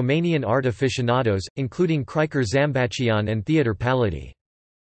collections of Romanian art aficionados, including Criker Zambachian and Theatre Paladi.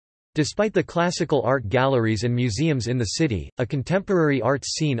 Despite the classical art galleries and museums in the city, a contemporary arts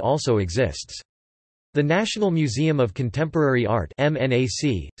scene also exists. The National Museum of Contemporary Art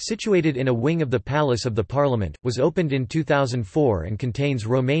 (MNAC), situated in a wing of the Palace of the Parliament, was opened in 2004 and contains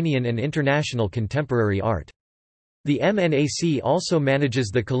Romanian and international contemporary art. The MNAC also manages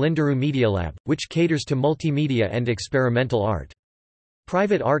the Calendaru Media Lab, which caters to multimedia and experimental art.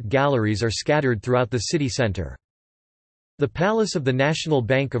 Private art galleries are scattered throughout the city centre. The Palace of the National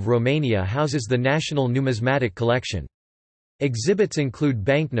Bank of Romania houses the National Numismatic Collection. Exhibits include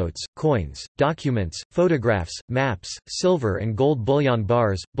banknotes, coins, documents, photographs, maps, silver and gold bullion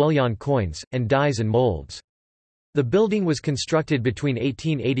bars, bullion coins, and dies and molds. The building was constructed between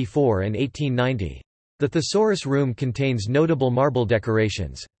 1884 and 1890. The Thesaurus Room contains notable marble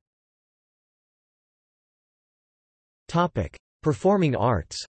decorations. Performing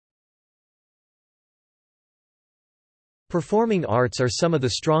arts. Performing arts are some of the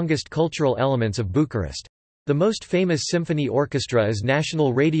strongest cultural elements of Bucharest. The most famous symphony orchestra is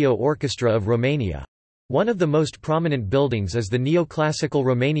National Radio Orchestra of Romania. One of the most prominent buildings is the neoclassical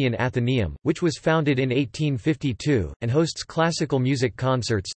Romanian Athenaeum, which was founded in 1852, and hosts classical music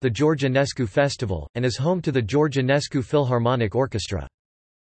concerts, the George Enescu Festival, and is home to the George Enescu Philharmonic Orchestra.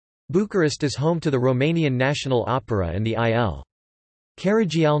 Bucharest is home to the Romanian National Opera and the I.L.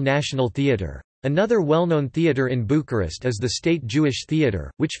 Caragiale National Theatre. Another well-known theatre in Bucharest is the State Jewish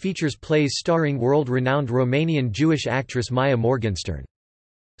Theatre, which features plays starring world-renowned Romanian Jewish actress Maya Morgenstern.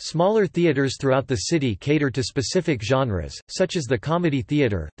 Smaller theatres throughout the city cater to specific genres, such as the Comedy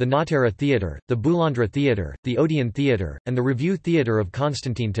Theatre, the Notara Theatre, the Bulandra Theatre, the Odeon Theatre, and the Review Theatre of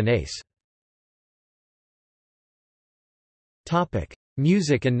Constantine Tănase.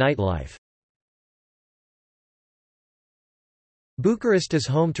 Music and nightlife. Bucharest is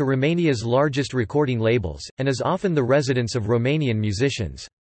home to Romania's largest recording labels, and is often the residence of Romanian musicians.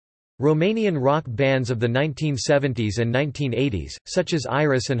 Romanian rock bands of the 1970s and 1980s, such as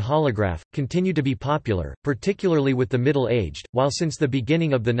Iris and Holograph, continue to be popular, particularly with the middle-aged, while since the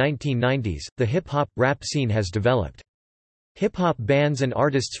beginning of the 1990s, the hip-hop, rap scene has developed. Hip-hop bands and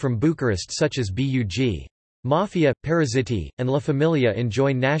artists from Bucharest such as Bug, Mafia, Paraziti, and La Familia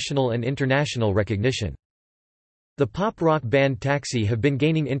enjoy national and international recognition. The pop-rock band Taxi have been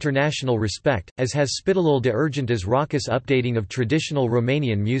gaining international respect, as has Spitalul de Argenta's raucous updating of traditional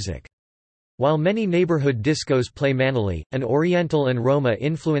Romanian music. While many neighborhood discos play Manoli, an Oriental and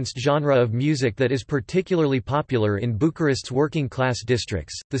Roma-influenced genre of music that is particularly popular in Bucharest's working-class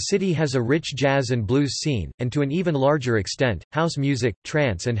districts, the city has a rich jazz and blues scene, and to an even larger extent, house music,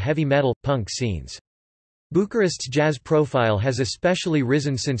 trance and heavy metal, punk scenes. Bucharest's jazz profile has especially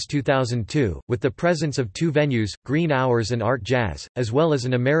risen since 2002, with the presence of two venues, Green Hours and Art Jazz, as well as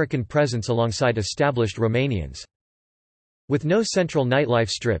an American presence alongside established Romanians. With no central nightlife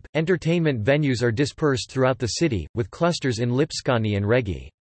strip, entertainment venues are dispersed throughout the city, with clusters in Lipscani and Regi.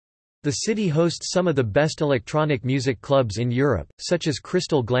 The city hosts some of the best electronic music clubs in Europe, such as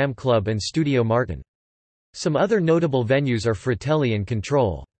Crystal Glam Club and Studio Martin. Some other notable venues are Fratelli and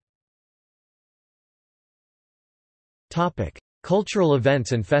Control. Cultural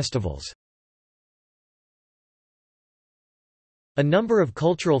events and festivals. A number of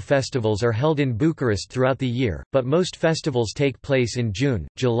cultural festivals are held in Bucharest throughout the year, but most festivals take place in June,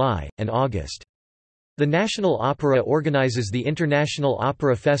 July, and August. The National Opera organizes the International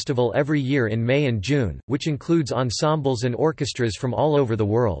Opera Festival every year in May and June, which includes ensembles and orchestras from all over the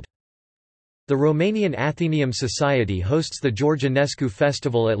world. The Romanian Athenaeum Society hosts the George Enescu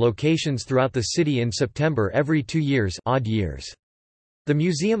Festival at locations throughout the city in September every 2 years, odd years. The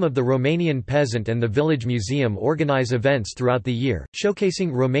Museum of the Romanian Peasant and the Village Museum organize events throughout the year,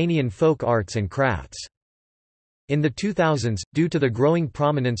 showcasing Romanian folk arts and crafts. In the 2000s, due to the growing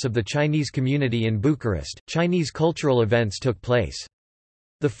prominence of the Chinese community in Bucharest, Chinese cultural events took place.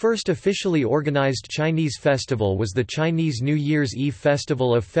 The first officially organized Chinese festival was the Chinese New Year's Eve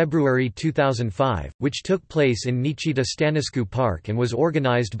Festival of February 2005, which took place in Nicita Stănescu Park and was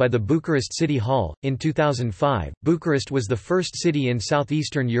organized by the Bucharest City Hall. In 2005, Bucharest was the first city in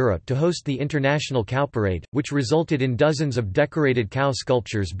southeastern Europe to host the International Cow Parade, which resulted in dozens of decorated cow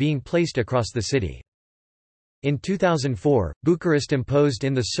sculptures being placed across the city. In 2004, Bucharest imposed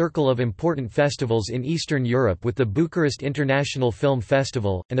in the circle of important festivals in Eastern Europe with the Bucharest International Film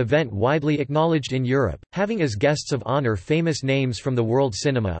Festival, an event widely acknowledged in Europe, having as guests of honor famous names from the world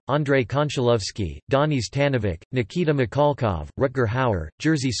cinema, Andrei Konchalovsky, Denis Tanovic, Nikita Mikhalkov, Rutger Hauer,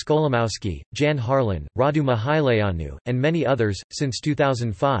 Jerzy Skolimowski, Jan Harlan, Radu Mihaileanu, and many others. Since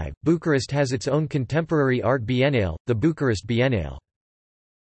 2005, Bucharest has its own contemporary art biennale, the Bucharest Biennale.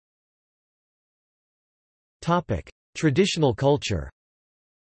 Traditional culture.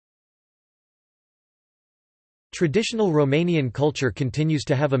 Traditional Romanian culture continues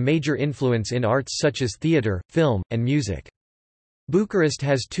to have a major influence in arts such as theatre, film, and music. Bucharest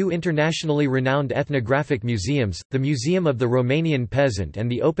has two internationally renowned ethnographic museums, the Museum of the Romanian Peasant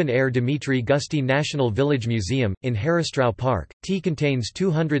and the open-air Dumitru Gusti National Village Museum, in Heristrau Park. T contains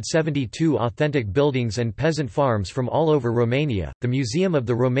 272 authentic buildings and peasant farms from all over Romania. The Museum of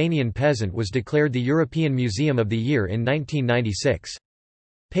the Romanian Peasant was declared the European Museum of the Year in 1996.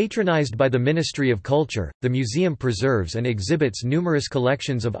 Patronized by the Ministry of Culture, the museum preserves and exhibits numerous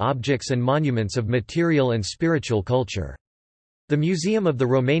collections of objects and monuments of material and spiritual culture. The Museum of the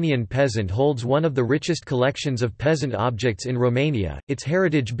Romanian Peasant holds one of the richest collections of peasant objects in Romania, its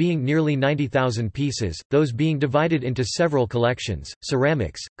heritage being nearly 90,000 pieces, those being divided into several collections: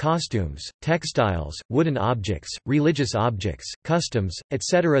 ceramics, costumes, textiles, wooden objects, religious objects, customs,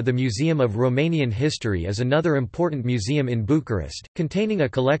 etc. The Museum of Romanian History is another important museum in Bucharest, containing a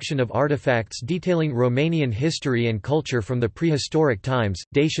collection of artifacts detailing Romanian history and culture from the prehistoric times,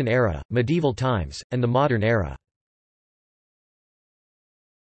 Dacian era, medieval times, and the modern era.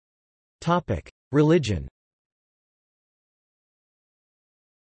 Religion.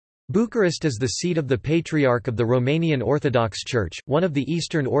 Bucharest is the seat of the Patriarch of the Romanian Orthodox Church, one of the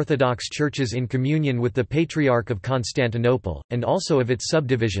Eastern Orthodox churches in communion with the Patriarch of Constantinople, and also of its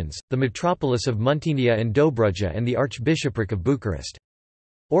subdivisions, the metropolis of Muntenia and Dobruja and the Archbishopric of Bucharest.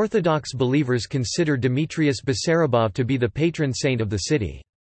 Orthodox believers consider Demetrius Basarabov to be the patron saint of the city.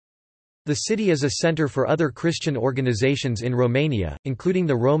 The city is a center for other Christian organizations in Romania, including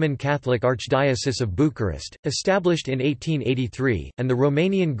the Roman Catholic Archdiocese of Bucharest, established in 1883, and the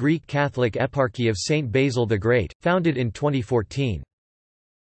Romanian Greek Catholic Eparchy of St. Basil the Great, founded in 2014.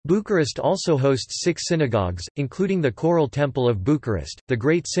 Bucharest also hosts 6 synagogues, including the Choral Temple of Bucharest, the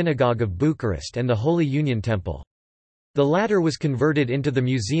Great Synagogue of Bucharest and the Holy Union Temple. The latter was converted into the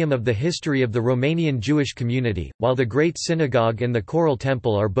Museum of the History of the Romanian Jewish Community, while the Great Synagogue and the Choral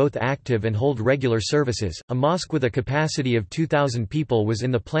Temple are both active and hold regular services. A mosque with a capacity of 2,000 people was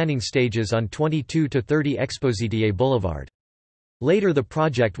in the planning stages on 22-30 Expositier Boulevard. Later the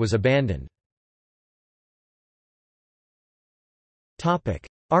project was abandoned. Topic: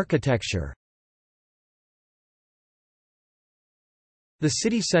 Architecture. The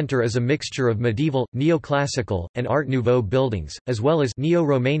city centre is a mixture of medieval, neoclassical, and Art Nouveau buildings, as well as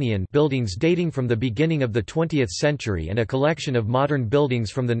Neo-Romanian buildings dating from the beginning of the 20th century and a collection of modern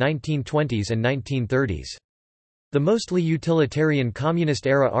buildings from the 1920s and 1930s. The mostly utilitarian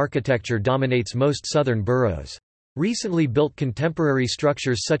communist-era architecture dominates most southern boroughs. Recently built contemporary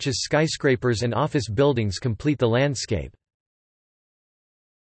structures such as skyscrapers and office buildings complete the landscape.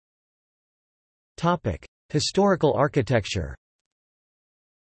 Historical architecture.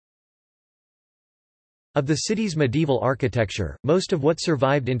 Of the city's medieval architecture, most of what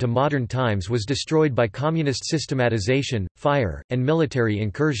survived into modern times was destroyed by communist systematization, fire, and military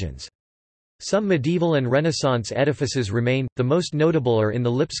incursions. Some medieval and Renaissance edifices remain, the most notable are in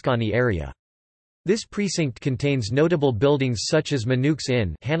the Lipscani area. This precinct contains notable buildings such as Manuch's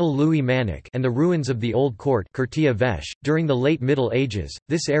Inn and the ruins of the Old Court. During the late Middle Ages,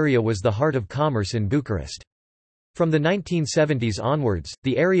 this area was the heart of commerce in Bucharest. From the 1970s onwards,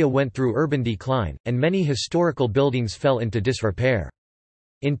 the area went through urban decline, and many historical buildings fell into disrepair.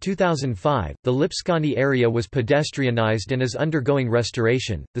 In 2005, the Lipscani area was pedestrianized and is undergoing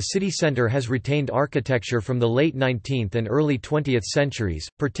restoration. The city center has retained architecture from the late 19th and early 20th centuries,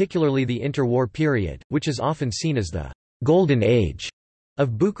 particularly the interwar period, which is often seen as the golden age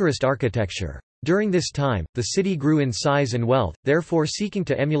of Bucharest architecture. During this time, the city grew in size and wealth, therefore seeking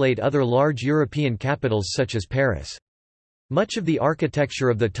to emulate other large European capitals such as Paris. Much of the architecture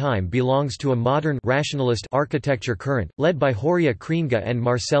of the time belongs to a modern rationalist architecture current, led by Horia Cringa and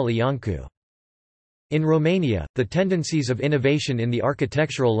Marcel Iancu. In Romania, the tendencies of innovation in the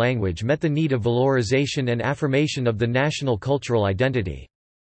architectural language met the need of valorization and affirmation of the national cultural identity.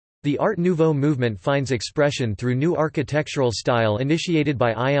 The Art Nouveau movement finds expression through new architectural style initiated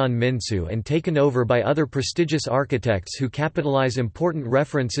by Ion Mincu and taken over by other prestigious architects who capitalize important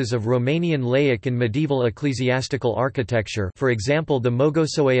references of Romanian laic and medieval ecclesiastical architecture, for example the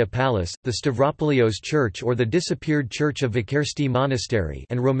Mogosoaia Palace, the Stavropolios Church or the disappeared Church of Vachersti Monastery,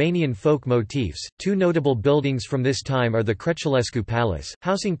 and Romanian folk motifs. Two notable buildings from this time are the Crăciulescu Palace,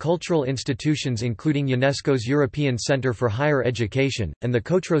 housing cultural institutions including UNESCO's European Centre for Higher Education, and the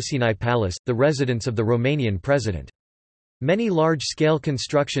Cotroceni Palace, the residence of the Romanian president. Many large-scale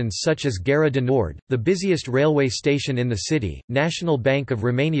constructions such as Gara de Nord, the busiest railway station in the city, National Bank of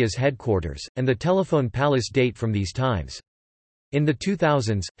Romania's headquarters, and the Telephone Palace date from these times. In the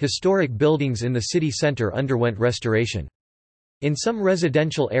 2000s, historic buildings in the city centre underwent restoration. In some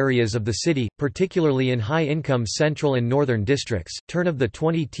residential areas of the city, particularly in high-income central and northern districts, turn of the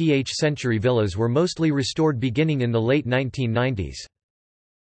 20th century villas were mostly restored beginning in the late 1990s.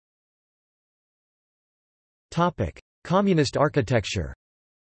 Communist architecture.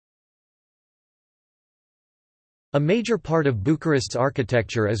 A major part of Bucharest's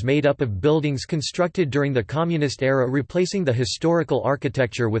architecture is made up of buildings constructed during the communist era, replacing the historical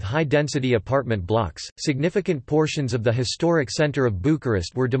architecture with high-density apartment blocks. Significant portions of the historic center of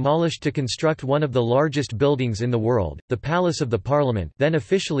Bucharest were demolished to construct one of the largest buildings in the world, the Palace of the Parliament, then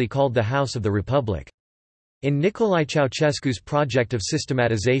officially called the House of the Republic. In Nicolae Ceausescu's project of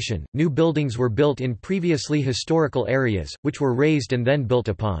systematization, new buildings were built in previously historical areas, which were razed and then built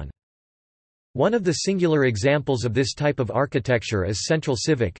upon. One of the singular examples of this type of architecture is Central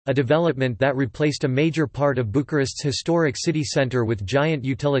Civic, a development that replaced a major part of Bucharest's historic city centre with giant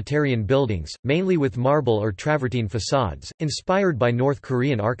utilitarian buildings, mainly with marble or travertine facades, inspired by North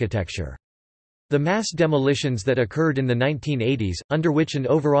Korean architecture. The mass demolitions that occurred in the 1980s, under which an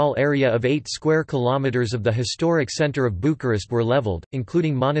overall area of 8 square kilometers of the historic center of Bucharest were leveled,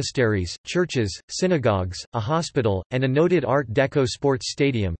 including monasteries, churches, synagogues, a hospital, and a noted Art Deco sports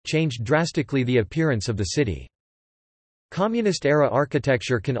stadium, changed drastically the appearance of the city. Communist-era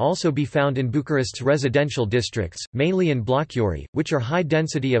architecture can also be found in Bucharest's residential districts, mainly in blockuri, which are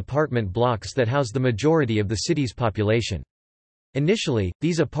high-density apartment blocks that house the majority of the city's population. Initially,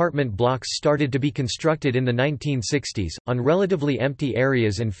 these apartment blocks started to be constructed in the 1960s, on relatively empty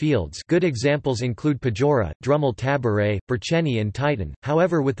areas and fields. Good examples include Pajora, Drumul Taberei, Berceni and Titan.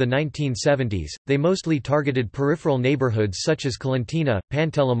 However, with the 1970s, they mostly targeted peripheral neighborhoods such as Colentina,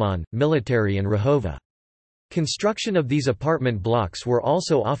 Pantelimon, Military and Rahova. Construction of these apartment blocks were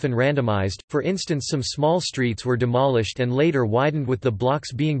also often randomized, for instance some small streets were demolished and later widened with the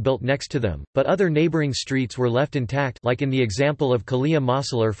blocks being built next to them, but other neighboring streets were left intact, like in the example of Calia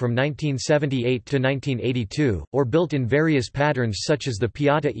Mosular from 1978 to 1982, or built in various patterns such as the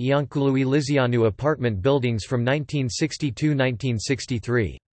Piața Ioncului Lizeanu apartment buildings from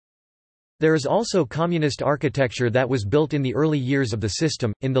 1962–1963. There is also communist architecture that was built in the early years of the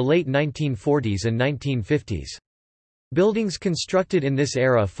system, in the late 1940s and 1950s. Buildings constructed in this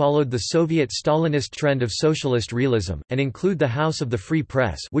era followed the Soviet Stalinist trend of socialist realism, and include the House of the Free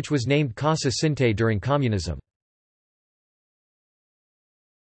Press, which was named Casa Sinte during communism.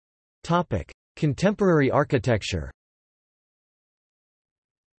 Contemporary architecture.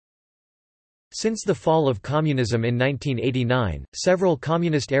 Since the fall of communism in 1989, several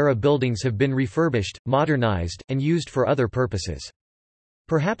communist-era buildings have been refurbished, modernized, and used for other purposes.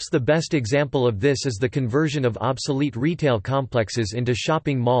 Perhaps the best example of this is the conversion of obsolete retail complexes into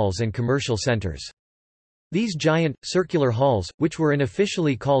shopping malls and commercial centers. These giant, circular halls, which were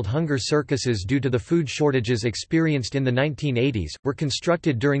unofficially called hunger circuses due to the food shortages experienced in the 1980s, were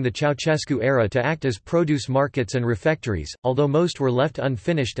constructed during the Ceausescu era to act as produce markets and refectories, although most were left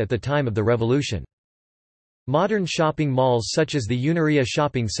unfinished at the time of the revolution. Modern shopping malls such as the Unirea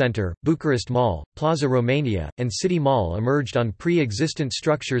Shopping Centre, Bucharest Mall, Plaza Romania, and City Mall emerged on pre-existent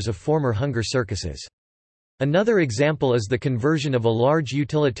structures of former hunger circuses. Another example is the conversion of a large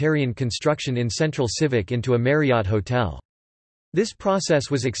utilitarian construction in Central Civic into a Marriott hotel. This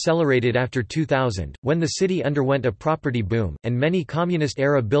process was accelerated after 2000, when the city underwent a property boom, and many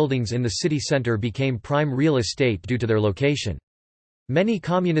communist-era buildings in the city centre became prime real estate due to their location. Many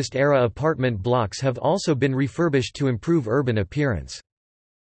communist-era apartment blocks have also been refurbished to improve urban appearance.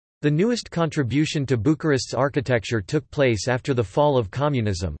 The newest contribution to Bucharest's architecture took place after the fall of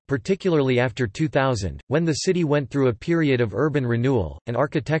communism, particularly after 2000, when the city went through a period of urban renewal, and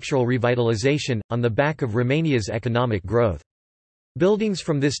architectural revitalization, on the back of Romania's economic growth. Buildings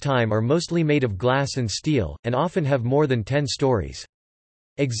from this time are mostly made of glass and steel, and often have more than 10 stories.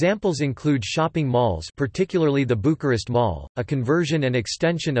 Examples include shopping malls, particularly the Bucharest Mall, a conversion and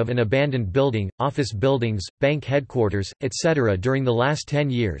extension of an abandoned building, office buildings, bank headquarters, etc. During the last 10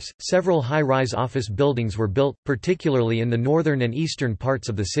 years, several high-rise office buildings were built, particularly in the northern and eastern parts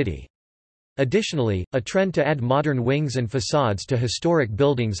of the city. Additionally, a trend to add modern wings and facades to historic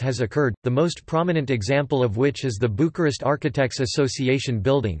buildings has occurred, the most prominent example of which is the Bucharest Architects Association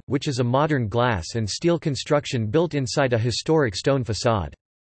building, which is a modern glass and steel construction built inside a historic stone facade.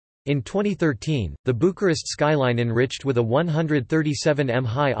 In 2013, the Bucharest skyline enriched with a 137 m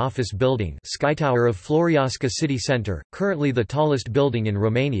high office building, Skytower of Floreasca City Centre, currently the tallest building in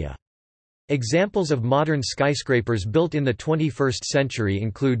Romania. Examples of modern skyscrapers built in the 21st century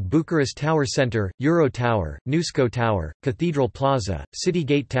include Bucharest Tower Centre, Euro Tower, Nusco Tower, Cathedral Plaza, City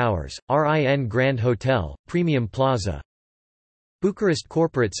Gate Towers, RIN Grand Hotel, Premium Plaza, Bucharest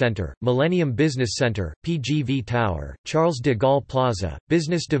Corporate Centre, Millennium Business Centre, PGV Tower, Charles de Gaulle Plaza,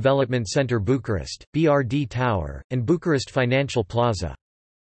 Business Development Centre Bucharest, BRD Tower, and Bucharest Financial Plaza.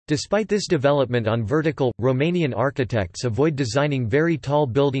 Despite this development on vertical, Romanian architects avoid designing very tall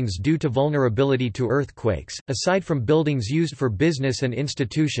buildings due to vulnerability to earthquakes. Aside from buildings used for business and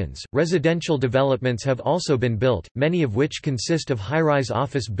institutions, residential developments have also been built, many of which consist of high-rise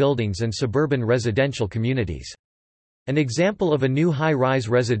office buildings and suburban residential communities. An example of a new high-rise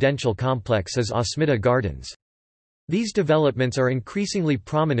residential complex is Osmita Gardens. These developments are increasingly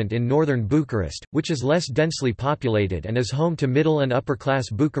prominent in northern Bucharest, which is less densely populated and is home to middle and upper-class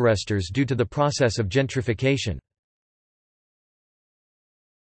Bucharesters due to the process of gentrification.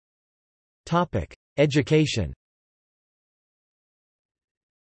 Education.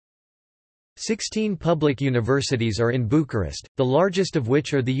 16 public universities are in Bucharest, the largest of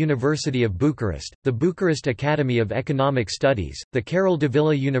which are the University of Bucharest, the Bucharest Academy of Economic Studies, the Carol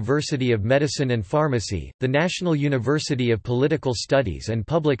Davila University of Medicine and Pharmacy, the National University of Political Studies and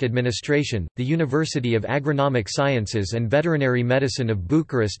Public Administration, the University of Agronomic Sciences and Veterinary Medicine of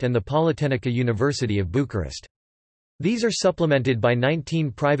Bucharest and the Polytechnica University of Bucharest. These are supplemented by 19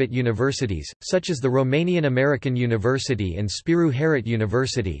 private universities, such as the Romanian American University and Spiru Haret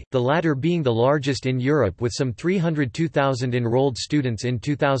University, the latter being the largest in Europe with some 302,000 enrolled students in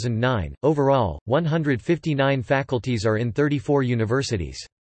 2009. Overall, 159 faculties are in 34 universities.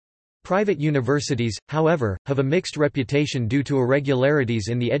 Private universities, however, have a mixed reputation due to irregularities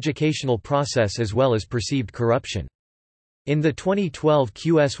in the educational process as well as perceived corruption. In the 2012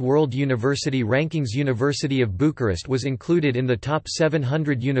 QS World University Rankings, University of Bucharest was included in the top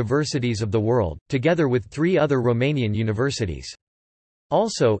 700 universities of the world, together with 3 other Romanian universities.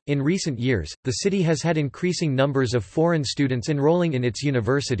 Also, in recent years, the city has had increasing numbers of foreign students enrolling in its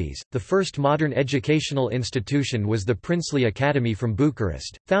universities. The first modern educational institution was the Princely Academy from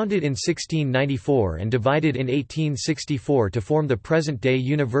Bucharest, founded in 1694 and divided in 1864 to form the present-day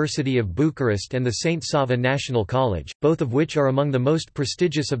University of Bucharest and the St. Sava National College, both of which are among the most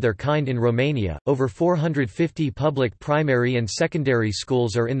prestigious of their kind in Romania. Over 450 public primary and secondary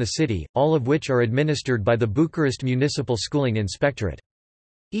schools are in the city, all of which are administered by the Bucharest Municipal Schooling Inspectorate.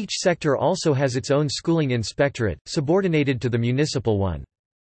 Each sector also has its own schooling inspectorate, subordinated to the municipal one.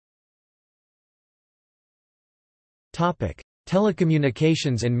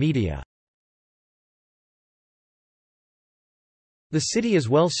 Telecommunications and media. The city is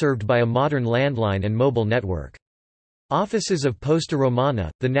well served by a modern landline and mobile network. Offices of Posta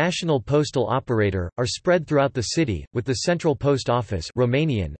Romana, the national postal operator, are spread throughout the city, with the Central Post Office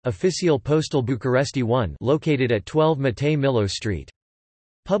Romanian, Oficiul Postal Bucuresti 1 located at 12 Matei Milo Street.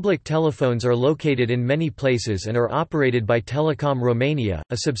 Public telephones are located in many places and are operated by Telecom Romania,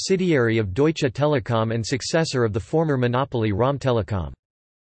 a subsidiary of Deutsche Telekom and successor of the former monopoly Romtelecom.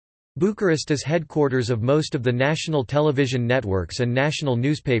 Bucharest is headquarters of most of the national television networks and national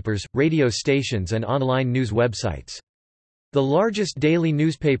newspapers, radio stations and online news websites. The largest daily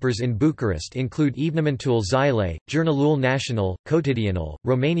newspapers in Bucharest include Evenimentul Zilei, Jurnalul Național, Cotidianul,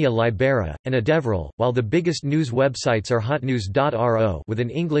 Romania Libera, and Adevărul, while the biggest news websites are hotnews.ro with an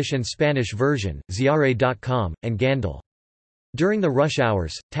English and Spanish version, ziare.com, and Gandul. During the rush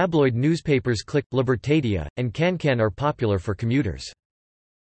hours, tabloid newspapers Click, Libertatea, and Cancan are popular for commuters.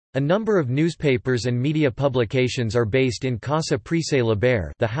 A number of newspapers and media publications are based in Casa Presei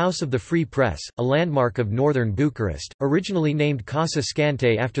Liber, the House of the Free Press, a landmark of northern Bucharest, originally named Casa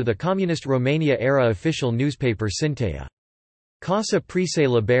Scante after the Communist Romania-era official newspaper Sintea. Casa Presei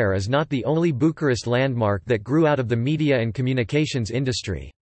Liber is not the only Bucharest landmark that grew out of the media and communications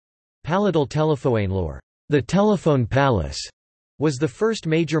industry. Palatul Telefoanelor, the Telephone Palace, was the first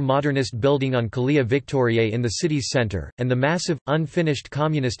major modernist building on Calea Victoriei in the city's center, and the massive, unfinished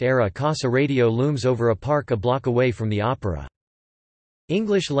communist-era Casa Radio looms over a park a block away from the opera.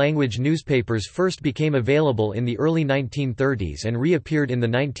 English-language newspapers first became available in the early 1930s and reappeared in the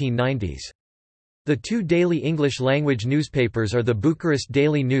 1990s. The two daily English-language newspapers are the Bucharest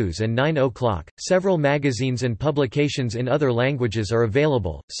Daily News and 9 O'Clock. Several magazines and publications in other languages are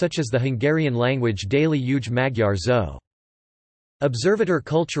available, such as the Hungarian-language daily Uj Magyar Zo. Observator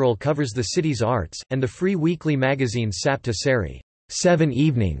Cultural covers the city's arts, and the free weekly magazines Sapta Seri, 7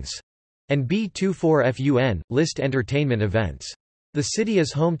 Evenings, and B24FUN, list entertainment events. The city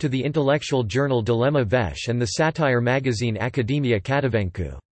is home to the intellectual journal Dilemma Vesh and the satire magazine Academia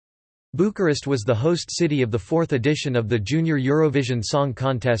Catavencu. Bucharest was the host city of the 4th edition of the Junior Eurovision Song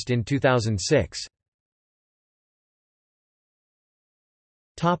Contest in 2006.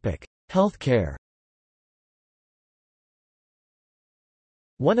 Healthcare.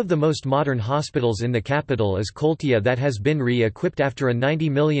 One of the most modern hospitals in the capital is Coltea that has been re-equipped after a €90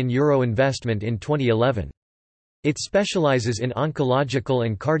 million investment in 2011. It specializes in oncological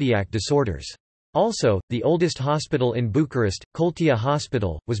and cardiac disorders. Also, the oldest hospital in Bucharest, Coltea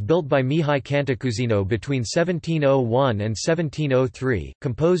Hospital, was built by Mihai Cantacuzino between 1701 and 1703,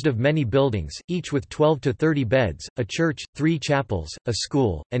 composed of many buildings, each with 12 to 30 beds, a church, 3 chapels, a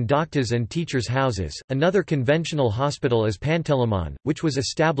school, and doctors' and teachers' houses. Another conventional hospital is Pantelimon, which was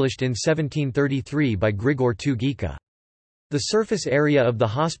established in 1733 by Grigore II Ghica. The surface area of the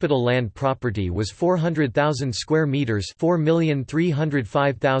hospital land property was 400,000 square meters,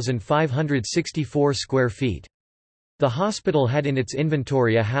 4,305,564 square feet. The hospital had in its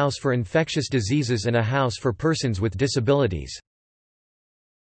inventory a house for infectious diseases and a house for persons with disabilities.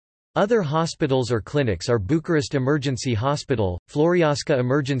 Other hospitals or clinics are Bucharest Emergency Hospital, Floreasca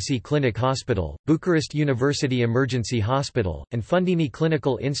Emergency Clinic Hospital, Bucharest University Emergency Hospital, and Fundini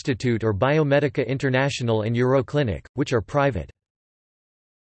Clinical Institute or Biomedica International and Euroclinic, which are private.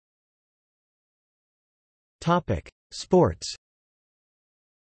 Sports.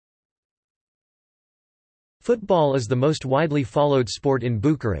 Football is the most widely followed sport in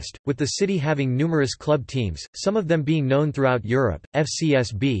Bucharest, with the city having numerous club teams, some of them being known throughout Europe,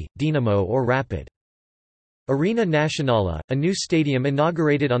 FCSB, Dinamo or Rapid. Arena Națională, a new stadium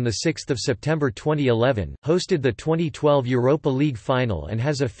inaugurated on 6 September 2011, hosted the 2012 Europa League final and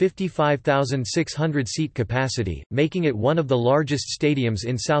has a 55,600 seat capacity, making it one of the largest stadiums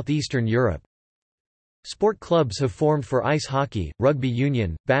in southeastern Europe. Sport clubs have formed for ice hockey, rugby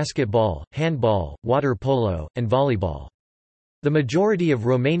union, basketball, handball, water polo, and volleyball. The majority of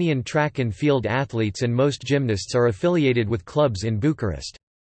Romanian track and field athletes and most gymnasts are affiliated with clubs in Bucharest.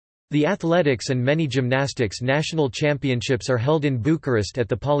 The athletics and many gymnastics national championships are held in Bucharest at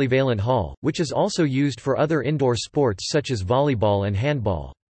the Polyvalent Hall, which is also used for other indoor sports such as volleyball and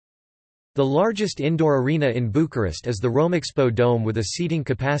handball. The largest indoor arena in Bucharest is the Romexpo Dome with a seating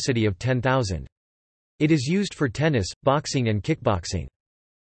capacity of 10,000. It is used for tennis, boxing and kickboxing.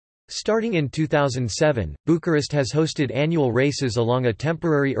 Starting in 2007, Bucharest has hosted annual races along a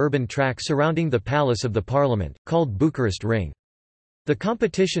temporary urban track surrounding the Palace of the Parliament, called Bucharest Ring. The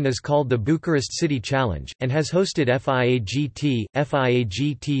competition is called the Bucharest City Challenge, and has hosted FIAGT,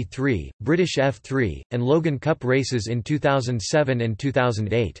 FIAGT3, British F3, and Logan Cup races in 2007 and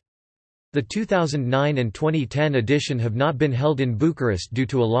 2008. The 2009 and 2010 edition have not been held in Bucharest due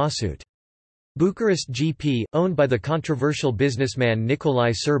to a lawsuit. Bucharest GP, owned by the controversial businessman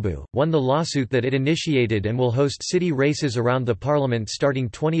Nicolae Sârbu, won the lawsuit that it initiated and will host city races around the parliament starting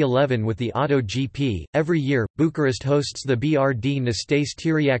 2011 with the Auto GP. Every year, Bucharest hosts the BRD Năstase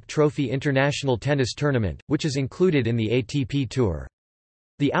Tiriac Trophy International Tennis Tournament, which is included in the ATP Tour.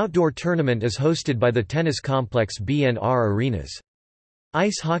 The outdoor tournament is hosted by the tennis complex BNR Arenas.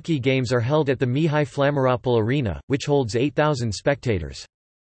 Ice hockey games are held at the Mihai Flamaropoulos Arena, which holds 8,000 spectators.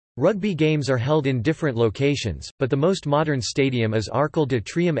 Rugby games are held in different locations, but the most modern stadium is Arcul de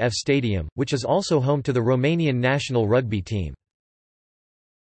Triumph F Stadium, which is also home to the Romanian national rugby team.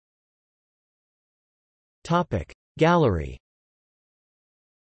 Gallery.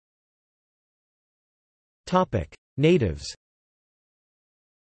 Natives.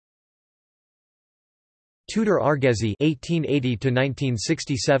 Tudor Arghezi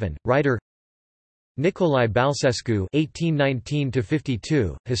 (1880–1967), writer. Nicolae Balcescu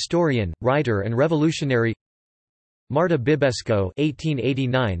 (1819–52), historian, writer, and revolutionary. Marta Bibesco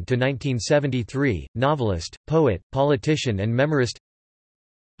 (1889–1973), novelist, poet, politician, and memorist.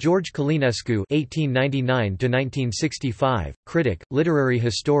 George Călinescu (1899–1965), critic, literary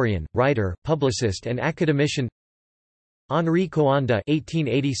historian, writer, publicist, and academician. Henri Coanda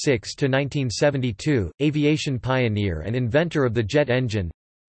 (1886–1972), aviation pioneer and inventor of the jet engine.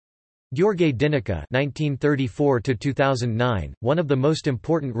 Gheorghe Dinică (1934–2009), one of the most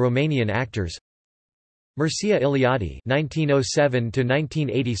important Romanian actors. Mircea Eliade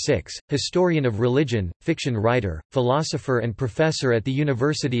 (1907–1986), historian of religion, fiction writer, philosopher, and professor at the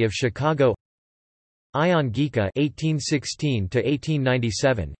University of Chicago. Ion Ghica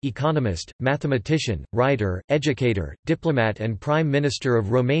 (1816–1897), economist, mathematician, writer, educator, diplomat, and Prime Minister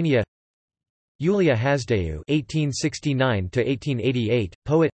of Romania. Iulia Hazdeu (1869–1888),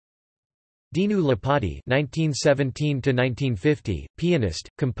 poet. Dinu Lipati (1917–1950), pianist,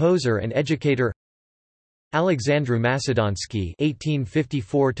 composer, and educator. Alexandru Macedonski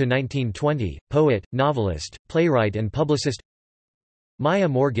 (1854–1920), poet, novelist, playwright, and publicist. Maya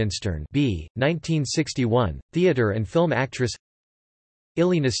Morgenstern (b. 1961), theater and film actress.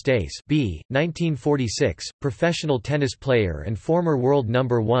 Ilie Năstase (b. 1946), professional tennis player and former world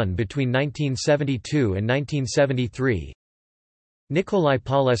number 1 between 1972 and 1973. Nicolae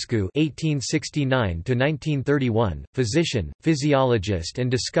Paulescu (1869–1931), physician, physiologist,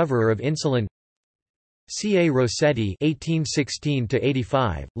 and discoverer of insulin. C. A. Rossetti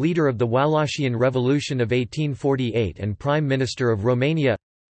 (1816–85), leader of the Wallachian Revolution of 1848 and Prime Minister of Romania.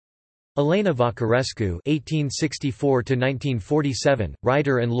 Elena Vocarescu (1864–1947),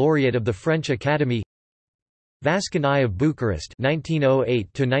 writer and laureate of the French Academy. Vascan I of Bucharest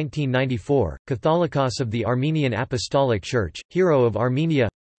 (1908–1994), Catholicos of the Armenian Apostolic Church, hero of Armenia.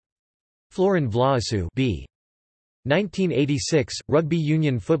 Florin Vlaisu (b. 1986), rugby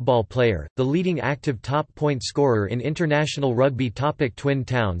union football player, the leading active top point scorer in international rugby. Twin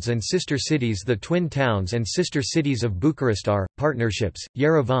towns and sister cities. The twin towns and sister cities of Bucharest are partnerships.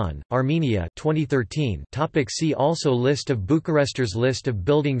 Yerevan, Armenia 2013. See also List of Bucharesters. List of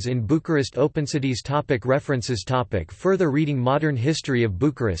buildings in Bucharest. OpenCities. References. Further reading. Modern history of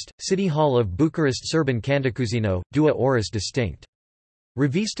Bucharest. City Hall of Bucharest. Serban Cantacuzino, Dua Oras distinct.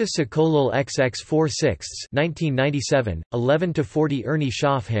 Revista Secolul XX 4/6 11–40. Ernie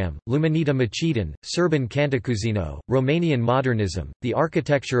Schafham, Luminita Macedon, Serban Cantacuzino, Romanian Modernism, The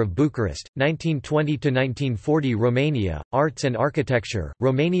Architecture of Bucharest, 1920–1940. Romania, Arts and Architecture,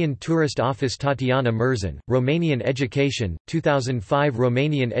 Romanian Tourist Office. Tatiana Murzan, Romanian Education, 2005.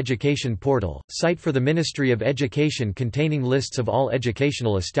 Romanian Education Portal, site for the Ministry of Education containing lists of all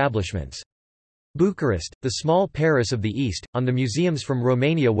educational establishments. Bucharest, the small Paris of the East, on the Museums from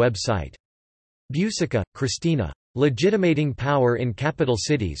Romania website. Busica, Cristina. Legitimating Power in Capital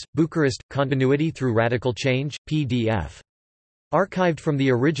Cities, Bucharest, Continuity Through Radical Change, PDF. Archived from the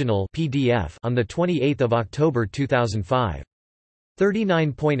original PDF on 28 October 2005.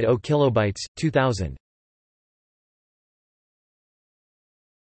 39.0 kilobytes, 2000.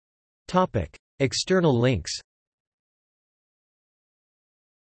 External links.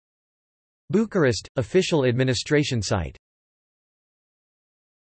 Bucharest, official administration site.